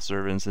 female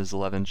servants, his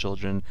 11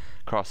 children,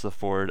 across the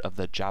ford of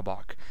the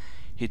Jabbok.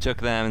 He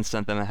took them and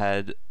sent them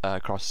ahead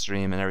across the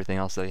stream and everything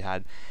else that he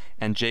had.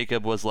 And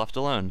Jacob was left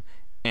alone.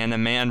 And a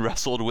man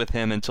wrestled with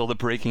him until the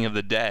breaking of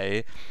the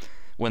day.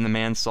 When the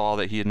man saw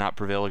that he had not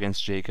prevailed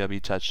against Jacob, he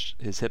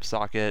touched his hip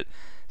socket.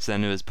 So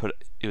then it was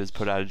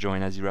put out of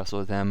joint as he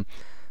wrestled with him.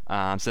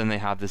 So then they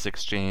have this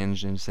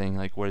exchange and saying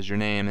like, "What is your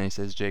name?" And he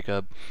says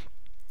Jacob.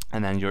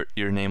 And then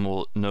your name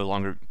will no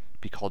longer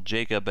be called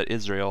Jacob, but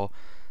Israel,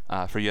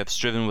 for you have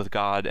striven with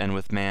God and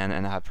with man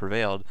and have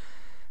prevailed.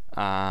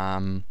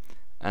 And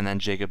then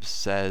Jacob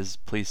says,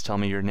 "Please tell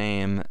me your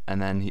name."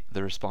 And then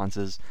the response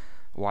is,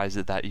 "Why is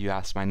it that you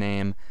ask my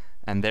name?"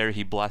 And there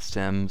he blessed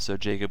him. So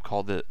Jacob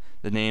called the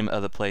name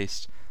of the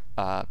place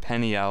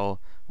Peniel,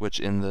 which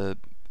in the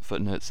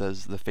footnote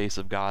says the face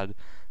of God,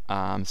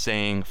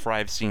 saying, "For I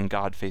have seen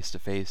God face to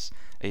face,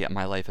 yet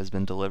my life has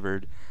been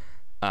delivered."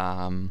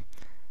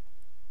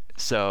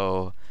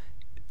 So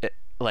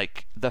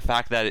like the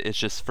fact that it's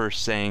just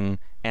first saying,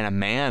 and a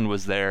man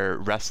was there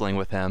wrestling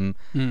with him,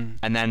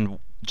 and then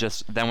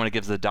when it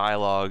gives the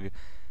dialogue,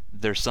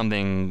 there's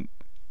something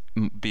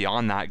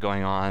beyond that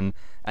going on,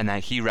 and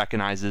that he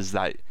recognizes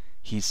that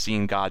he's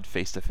seen God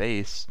face to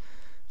face,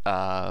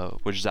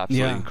 which is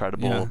absolutely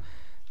incredible. Yeah.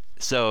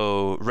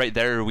 So right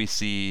there we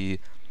see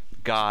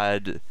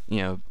God,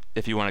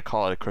 if you want to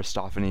call it a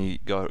Christophany,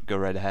 go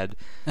right ahead.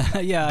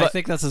 Yeah, but I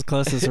think that's as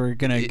close as we're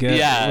gonna get.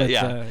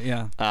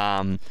 Yeah.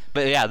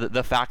 But yeah,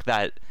 the fact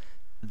that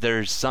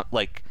there's some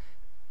like,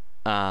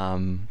 I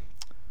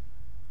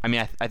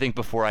mean, I think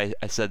before I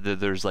said that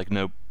there's like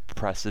no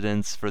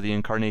precedence for the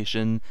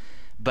Incarnation,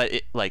 but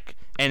it like,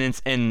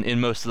 and in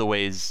most of the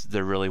ways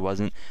there really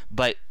wasn't.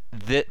 But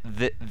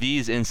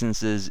these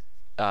instances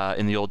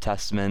in the Old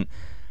Testament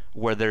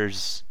where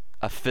there's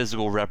a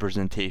physical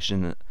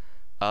representation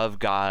of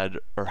God,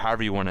 or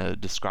however you want to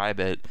describe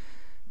it,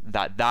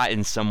 that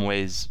in some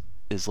ways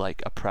is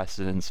like a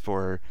precedence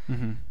for,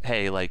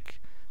 hey,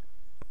 like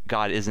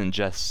God isn't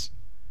just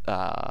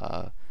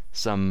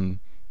some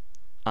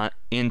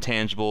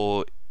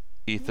intangible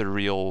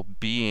ethereal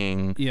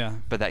being,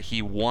 but that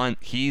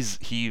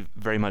he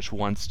very much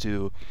wants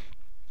to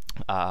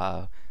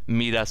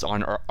meet us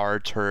on our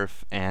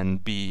turf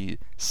and be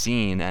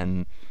seen,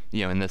 and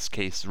in this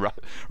case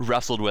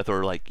wrestled with,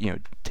 or like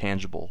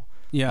tangible.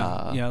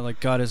 Like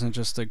God isn't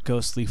just a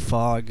ghostly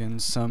fog in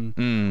some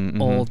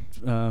old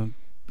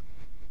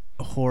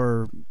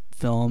horror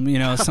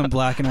film, some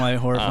black and white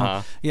horror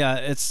film.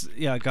 It's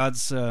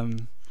God's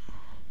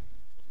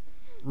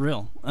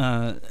real,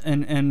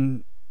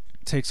 and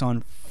takes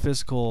on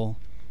physical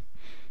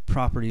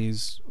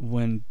properties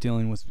when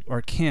dealing with,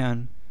 or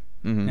can,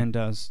 and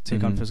does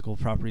take on physical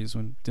properties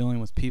when dealing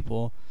with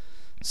people.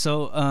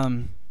 So,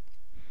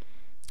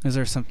 is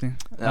there something?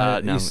 No,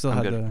 you still I'm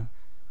have good.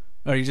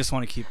 Or you just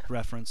want to keep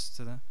reference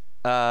to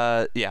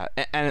that? Yeah,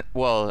 and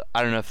well,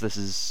 I don't know if this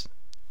is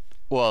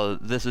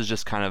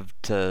just kind of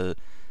to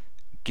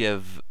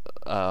give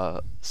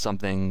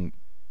something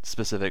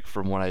specific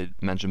from what I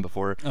mentioned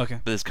before. Okay.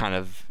 But it's kind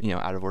of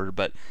out of order.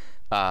 But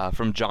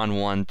from John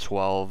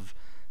 1:12,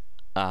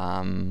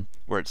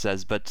 where it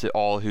says, "But to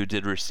all who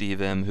did receive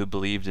him, who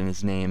believed in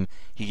his name,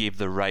 he gave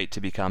the right to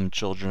become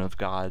children of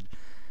God,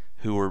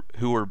 who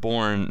were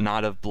born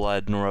not of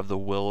blood, nor of the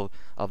will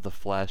of the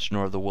flesh,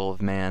 nor of the will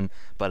of man,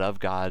 but of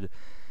God."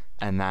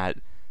 And that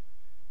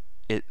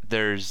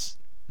there's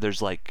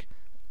like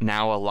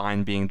now a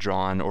line being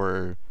drawn,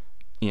 or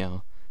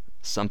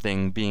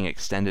something being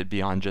extended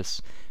beyond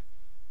just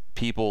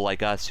people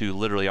like us who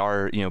literally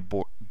are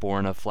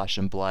born of flesh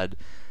and blood,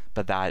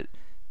 but that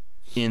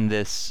in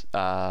this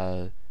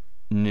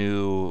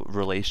new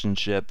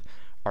relationship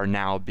are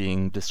now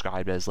being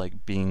described as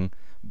like being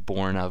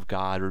born of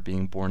God, or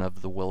being born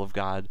of the will of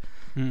God.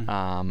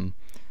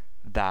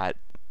 That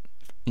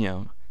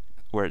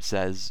where it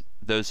says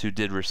those who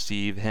did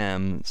receive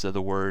him, so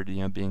the word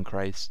being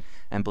Christ,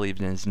 and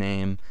believed in his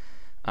name,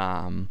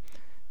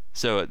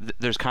 so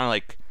there's kind of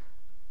like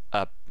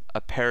a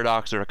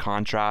paradox or a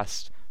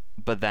contrast,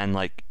 but then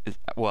like,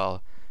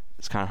 well,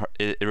 it's kind of hard,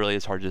 it really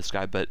is hard to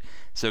describe. But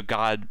so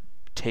God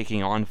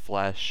taking on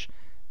flesh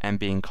and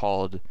being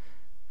called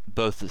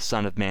both the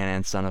Son of Man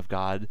and Son of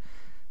God,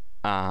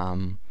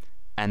 and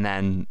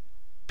then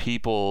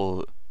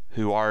people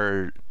who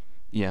are,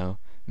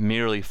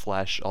 merely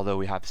flesh, although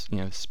we have,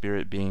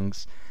 spirit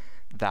beings,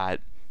 that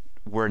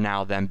we're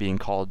now then being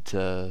called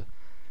to,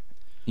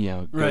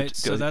 go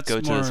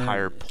to this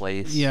higher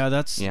place.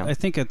 Yeah, I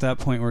think at that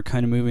point we're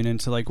kind of moving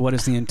into like, what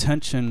is the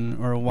intention,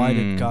 or why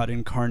did God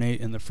incarnate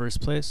in the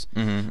first place,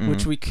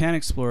 which we can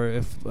explore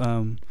if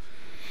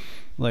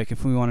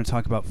if we want to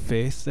talk about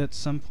faith at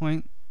some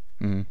point.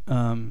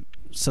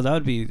 So that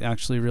would be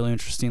actually really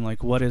interesting.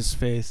 Like, what is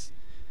faith?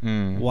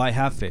 Why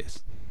have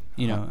faith?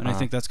 And I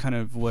think that's kind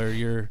of where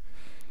you're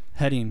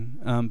heading.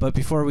 But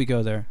before we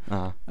go there,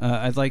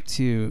 I'd like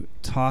to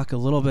talk a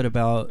little bit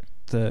about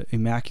the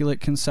Immaculate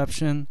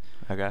Conception.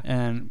 Okay.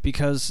 And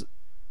because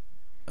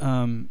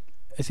I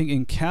think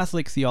in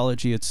Catholic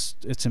theology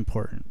it's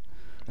important.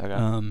 Okay.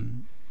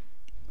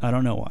 I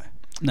don't know why.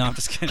 No, I'm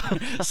just kidding.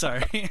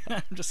 Sorry.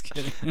 I'm just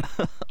kidding.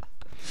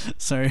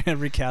 Sorry,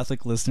 every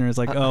Catholic listener is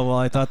like, oh, well,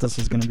 I thought this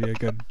was going to be a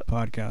good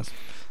podcast.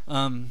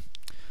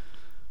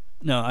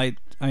 No, I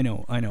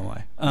know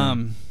why.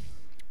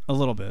 A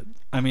little bit.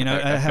 I mean,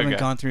 I haven't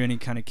gone through any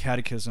kind of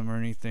catechism or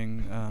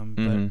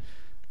anything,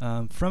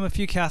 but from a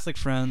few Catholic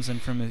friends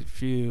and from a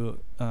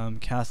few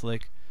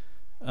Catholic,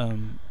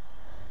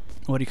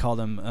 what do you call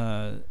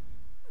them?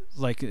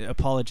 Like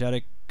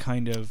apologetic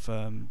kind of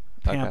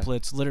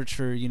pamphlets,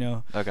 literature,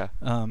 Okay.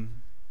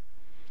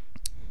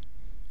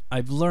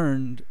 I've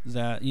learned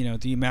that,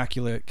 the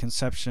Immaculate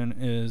Conception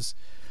is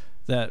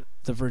that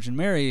the Virgin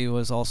Mary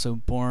was also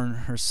born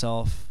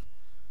herself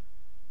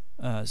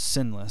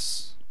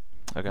sinless.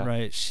 Okay.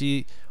 Right?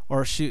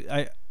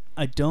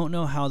 I don't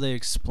know how they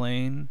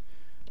explain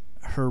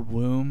her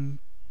womb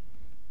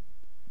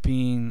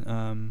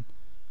being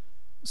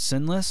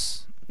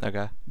sinless.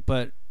 Okay.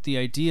 But the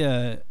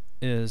idea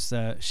is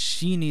that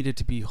she needed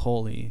to be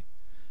holy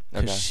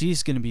because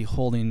she's going to be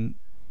holding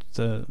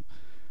the,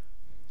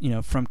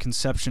 from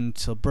conception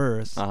to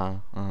birth,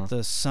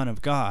 the Son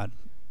of God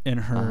in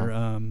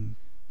her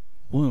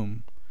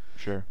womb.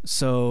 Sure.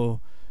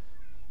 So,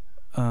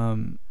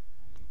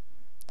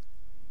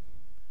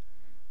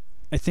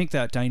 I think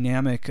that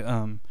dynamic.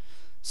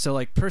 So,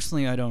 like,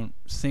 personally, I don't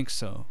think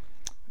so.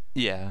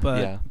 Yeah.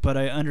 But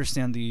I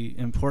understand the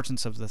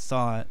importance of the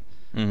thought.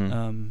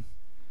 And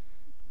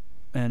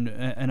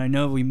I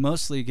know we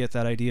mostly get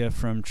that idea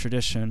from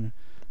tradition,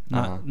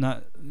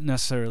 not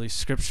necessarily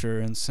scripture.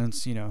 And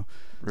since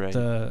right.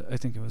 I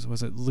think it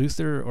was it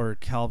Luther or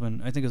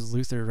Calvin? I think it was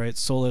Luther, right?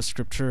 Sola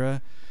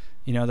Scriptura.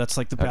 That's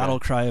like the battle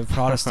cry of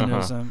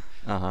Protestantism.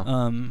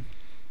 I'm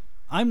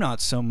not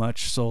so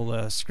much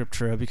Sola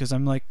Scriptura because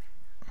I'm like,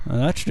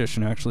 that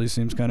tradition actually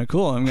seems kind of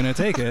cool. I'm going to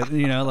take it.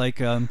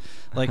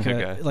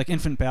 Like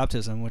infant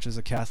baptism, which is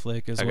a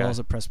Catholic as well as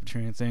a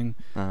Presbyterian thing.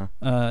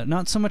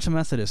 Not so much a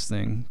Methodist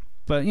thing,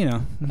 but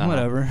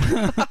whatever.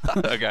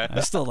 Okay.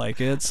 I still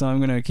like it, so I'm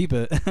going to keep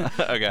it.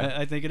 Okay.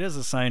 I think it is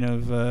a sign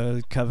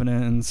of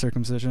covenant and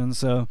circumcision,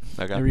 so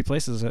it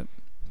replaces it.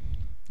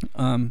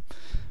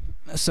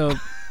 So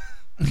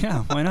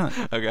yeah, why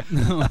not? Okay.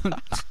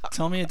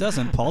 Tell me it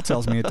doesn't. Paul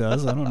tells me it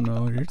does. I don't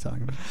know what you're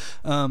talking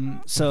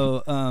about.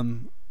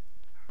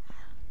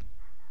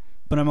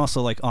 But I'm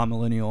also like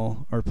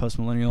amillennial or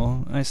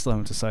postmillennial. I still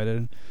haven't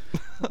decided,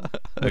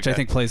 which I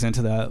think plays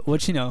into that.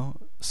 Which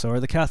so are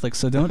the Catholics.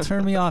 So don't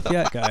turn me off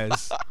yet,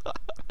 guys.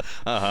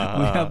 We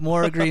have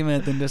more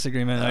agreement than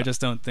disagreement. I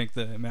just don't think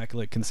the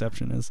Immaculate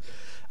Conception is.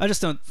 I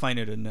just don't find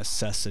it a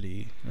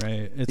necessity,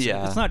 right?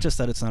 It's not just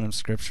that it's not in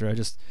Scripture.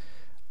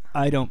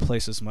 I don't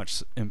place as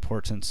much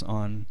importance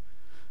on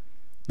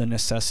the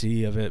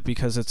necessity of it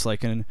because it's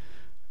like an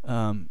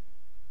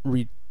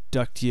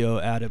reductio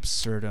ad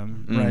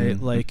absurdum, right?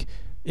 Like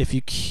if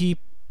you keep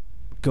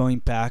going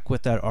back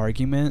with that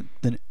argument,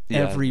 then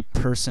every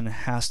person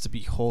has to be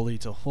holy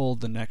to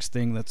hold the next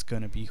thing that's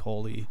going to be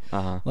holy.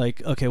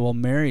 Like, okay, well,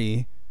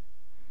 Mary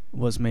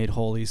was made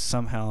holy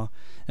somehow,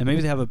 and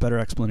maybe they have a better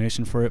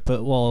explanation for it,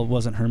 but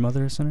wasn't her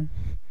mother a sinner?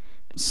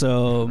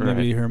 So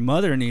maybe her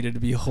mother needed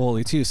to be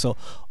holy too. So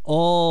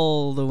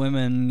all the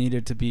women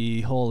needed to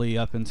be holy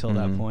up until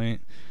that point.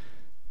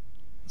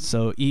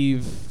 So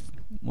Eve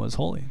was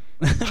holy.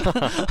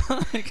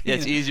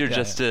 It's easier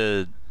just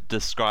to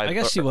describe. I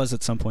guess she was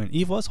at some point.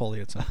 Eve was holy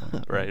at some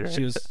point. Right.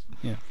 She was.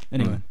 Yeah.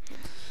 Anyway.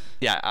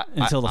 Yeah.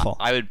 Until the fall.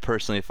 I would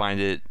personally find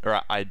it,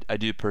 or I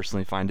do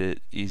personally find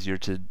it easier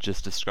to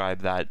just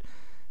describe that,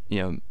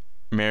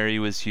 Mary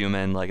was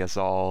human like us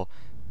all,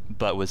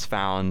 but was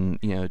found,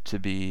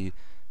 to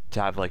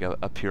have like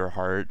a pure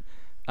heart,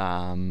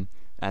 and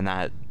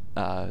that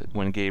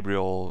when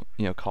Gabriel,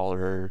 called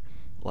her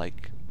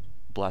like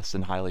blessed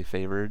and highly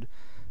favored,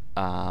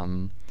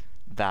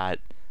 that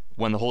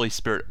when the Holy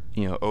Spirit,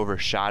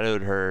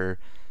 overshadowed her,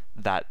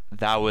 that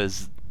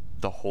was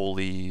the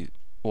holy,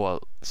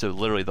 so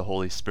literally the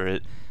Holy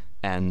Spirit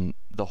and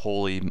the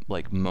holy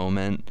like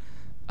moment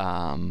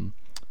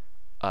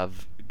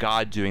of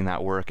God doing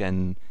that work.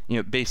 And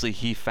basically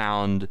he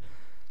found,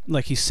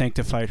 like, he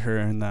sanctified her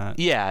in that.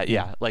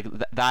 Yeah. Like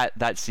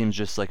that seems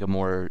just like a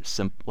more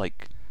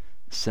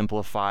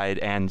simplified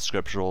and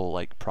scriptural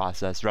like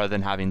process, rather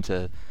than having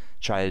to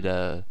try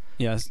to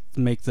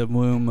make the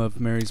womb of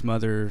Mary's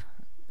mother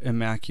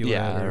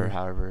immaculate, or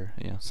however,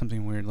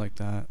 something weird like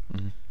that.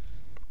 Mm-hmm.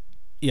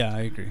 Yeah,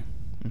 I agree.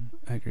 Mm-hmm.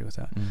 I agree with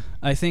that. Mm-hmm.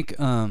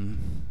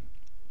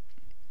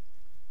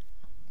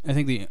 I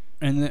think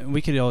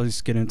we could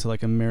always get into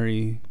like a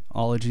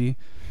Maryology.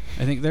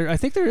 I think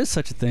there is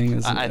such a thing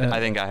as I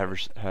think I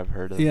have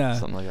heard of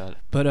something like that.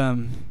 But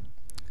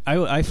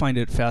I find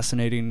it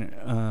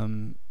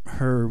fascinating,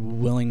 her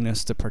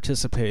willingness to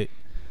participate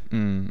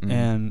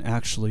and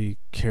actually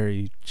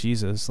carry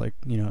Jesus. Like,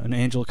 an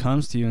angel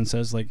comes to you and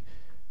says like,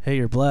 hey,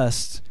 you're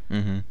blessed.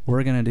 Mm-hmm.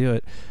 We're going to do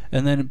it.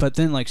 But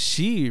then like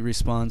she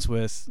responds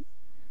with,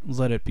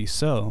 let it be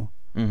so.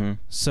 Mm-hmm.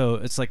 So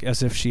it's like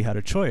as if she had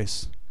a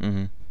choice.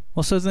 Mm-hmm.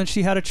 Well, so then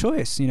she had a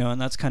choice, and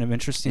that's kind of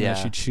interesting that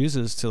she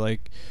chooses to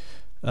like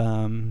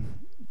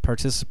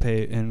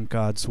participate in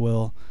God's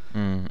will.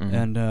 Mm-hmm.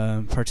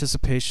 And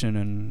participation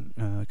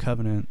and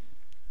covenant,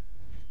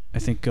 I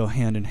think, go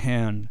hand in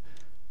hand,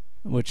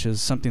 which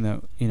is something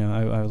that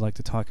I would like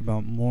to talk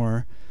about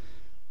more.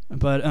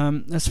 But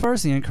as far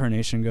as the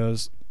incarnation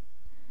goes,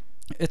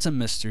 it's a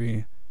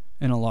mystery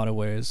in a lot of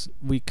ways.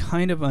 We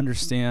kind of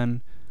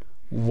understand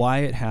why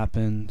it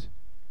happened,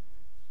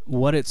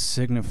 what it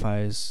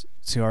signifies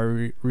to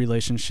our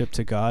relationship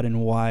to God,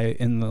 and why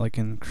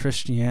in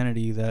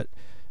Christianity that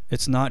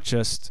it's not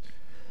just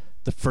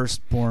the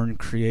firstborn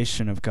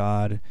creation of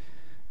God.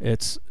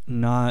 It's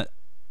not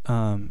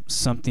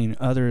something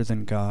other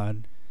than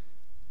God.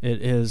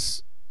 It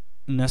is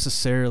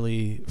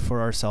necessarily for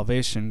our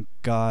salvation,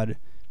 God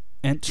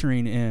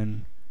entering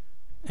in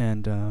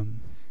and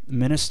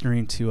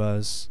ministering to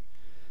us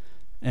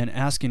and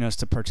asking us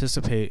to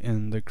participate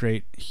in the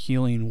great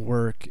healing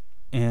work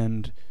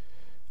and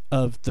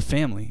of the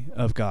family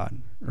of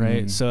God,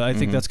 right? So I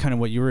think that's kind of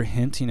what you were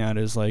hinting at,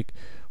 is like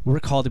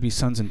we're called to be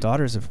sons and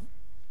daughters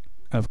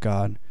of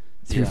God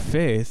through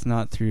faith,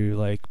 not through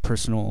like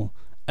personal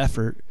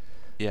effort.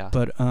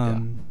 But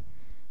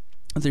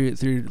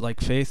through like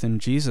faith in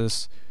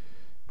Jesus,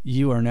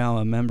 you are now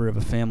a member of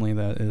a family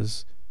that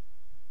is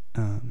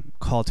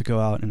called to go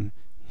out and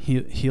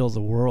heal the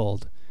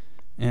world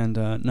and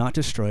not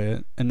destroy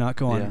it, and not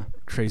go on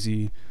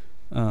crazy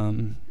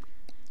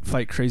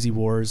fight crazy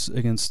wars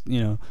against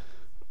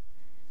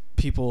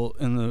people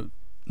in the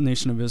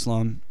Nation of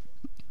Islam,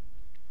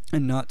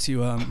 and not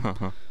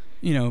to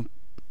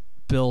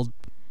build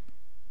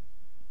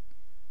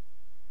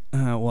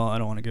well, I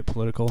don't want to get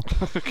political.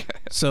 Okay.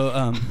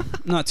 So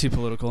not too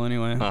political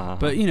anyway.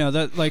 But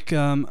that like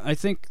I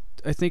think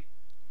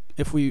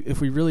if we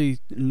really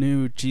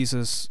knew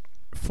Jesus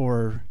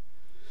for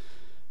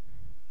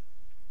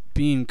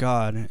being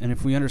God, and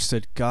if we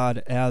understood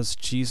God as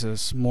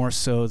Jesus more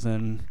so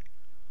than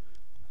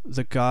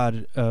the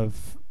God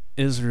of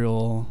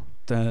Israel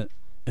that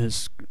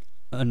is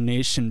a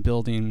nation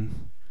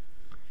building,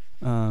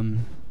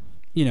 and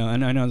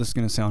I know this is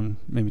going to sound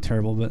maybe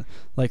terrible, but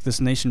like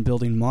this nation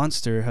building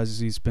monster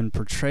he's been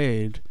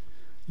portrayed,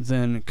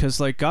 then because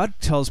like God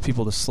tells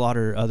people to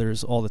slaughter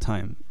others all the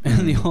time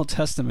in the Old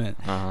Testament,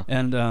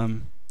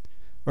 and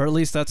or at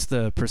least that's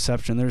the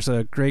perception. There's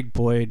Greg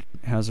Boyd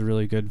has a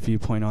really good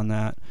viewpoint on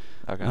that.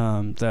 Okay.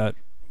 That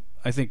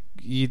I think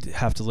you'd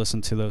have to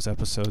listen to those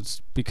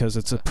episodes because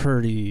it's a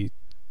pretty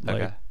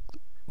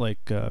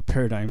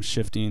paradigm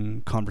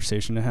shifting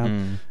conversation to have,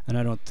 and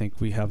I don't think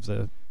we have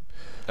the.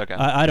 Okay.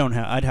 I don't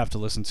have. I'd have to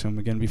listen to him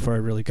again before I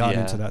really got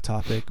into that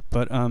topic.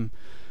 But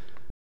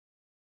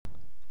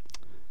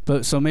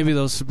so maybe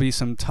those would be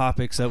some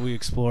topics that we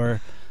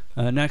explore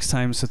next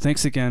time. So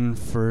thanks again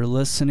for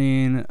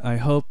listening. I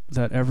hope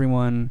that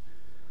everyone.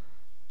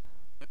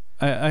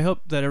 I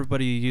hope that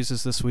everybody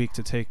uses this week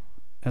to take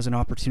as an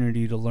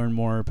opportunity to learn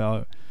more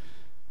about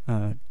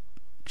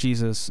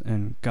Jesus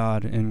and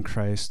God in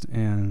Christ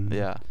and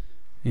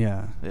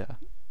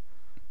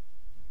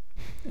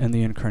and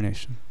the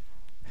incarnation,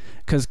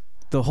 because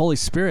the Holy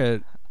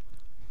Spirit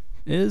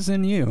is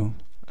in you.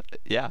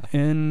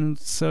 And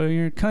so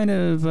you're kind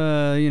of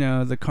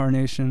the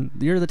carnation.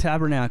 You're the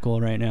tabernacle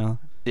right now.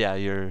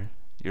 You're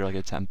like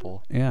a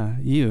temple.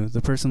 You,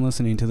 the person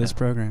listening to this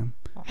program,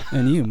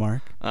 and you,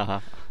 Mark.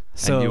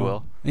 So, and you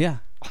will.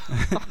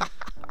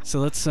 So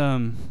let's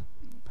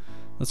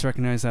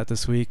recognize that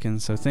this week,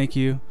 and so thank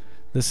you.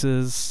 This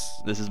is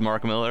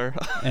Mark Miller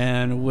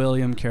and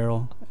William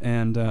Carroll,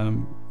 and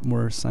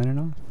we're signing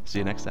off. See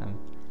you next time.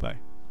 Bye.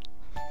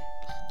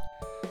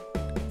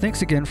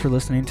 Thanks again for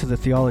listening to the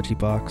Theology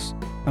Box.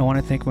 I want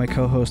to thank my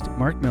co-host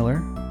Mark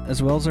Miller,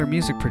 as well as our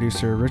music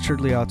producer Richard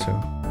Liato,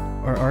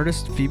 our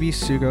artist Phoebe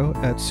Sugo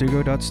at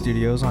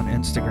sugo.studios on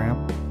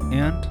Instagram,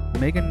 and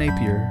Megan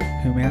Napier,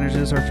 who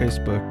manages our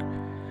Facebook,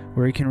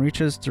 where you can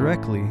reach us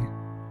directly.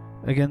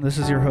 Again, this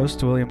is your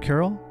host, William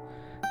Carroll.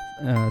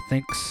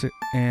 Thanks,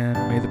 and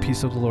may the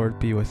peace of the Lord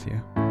be with you.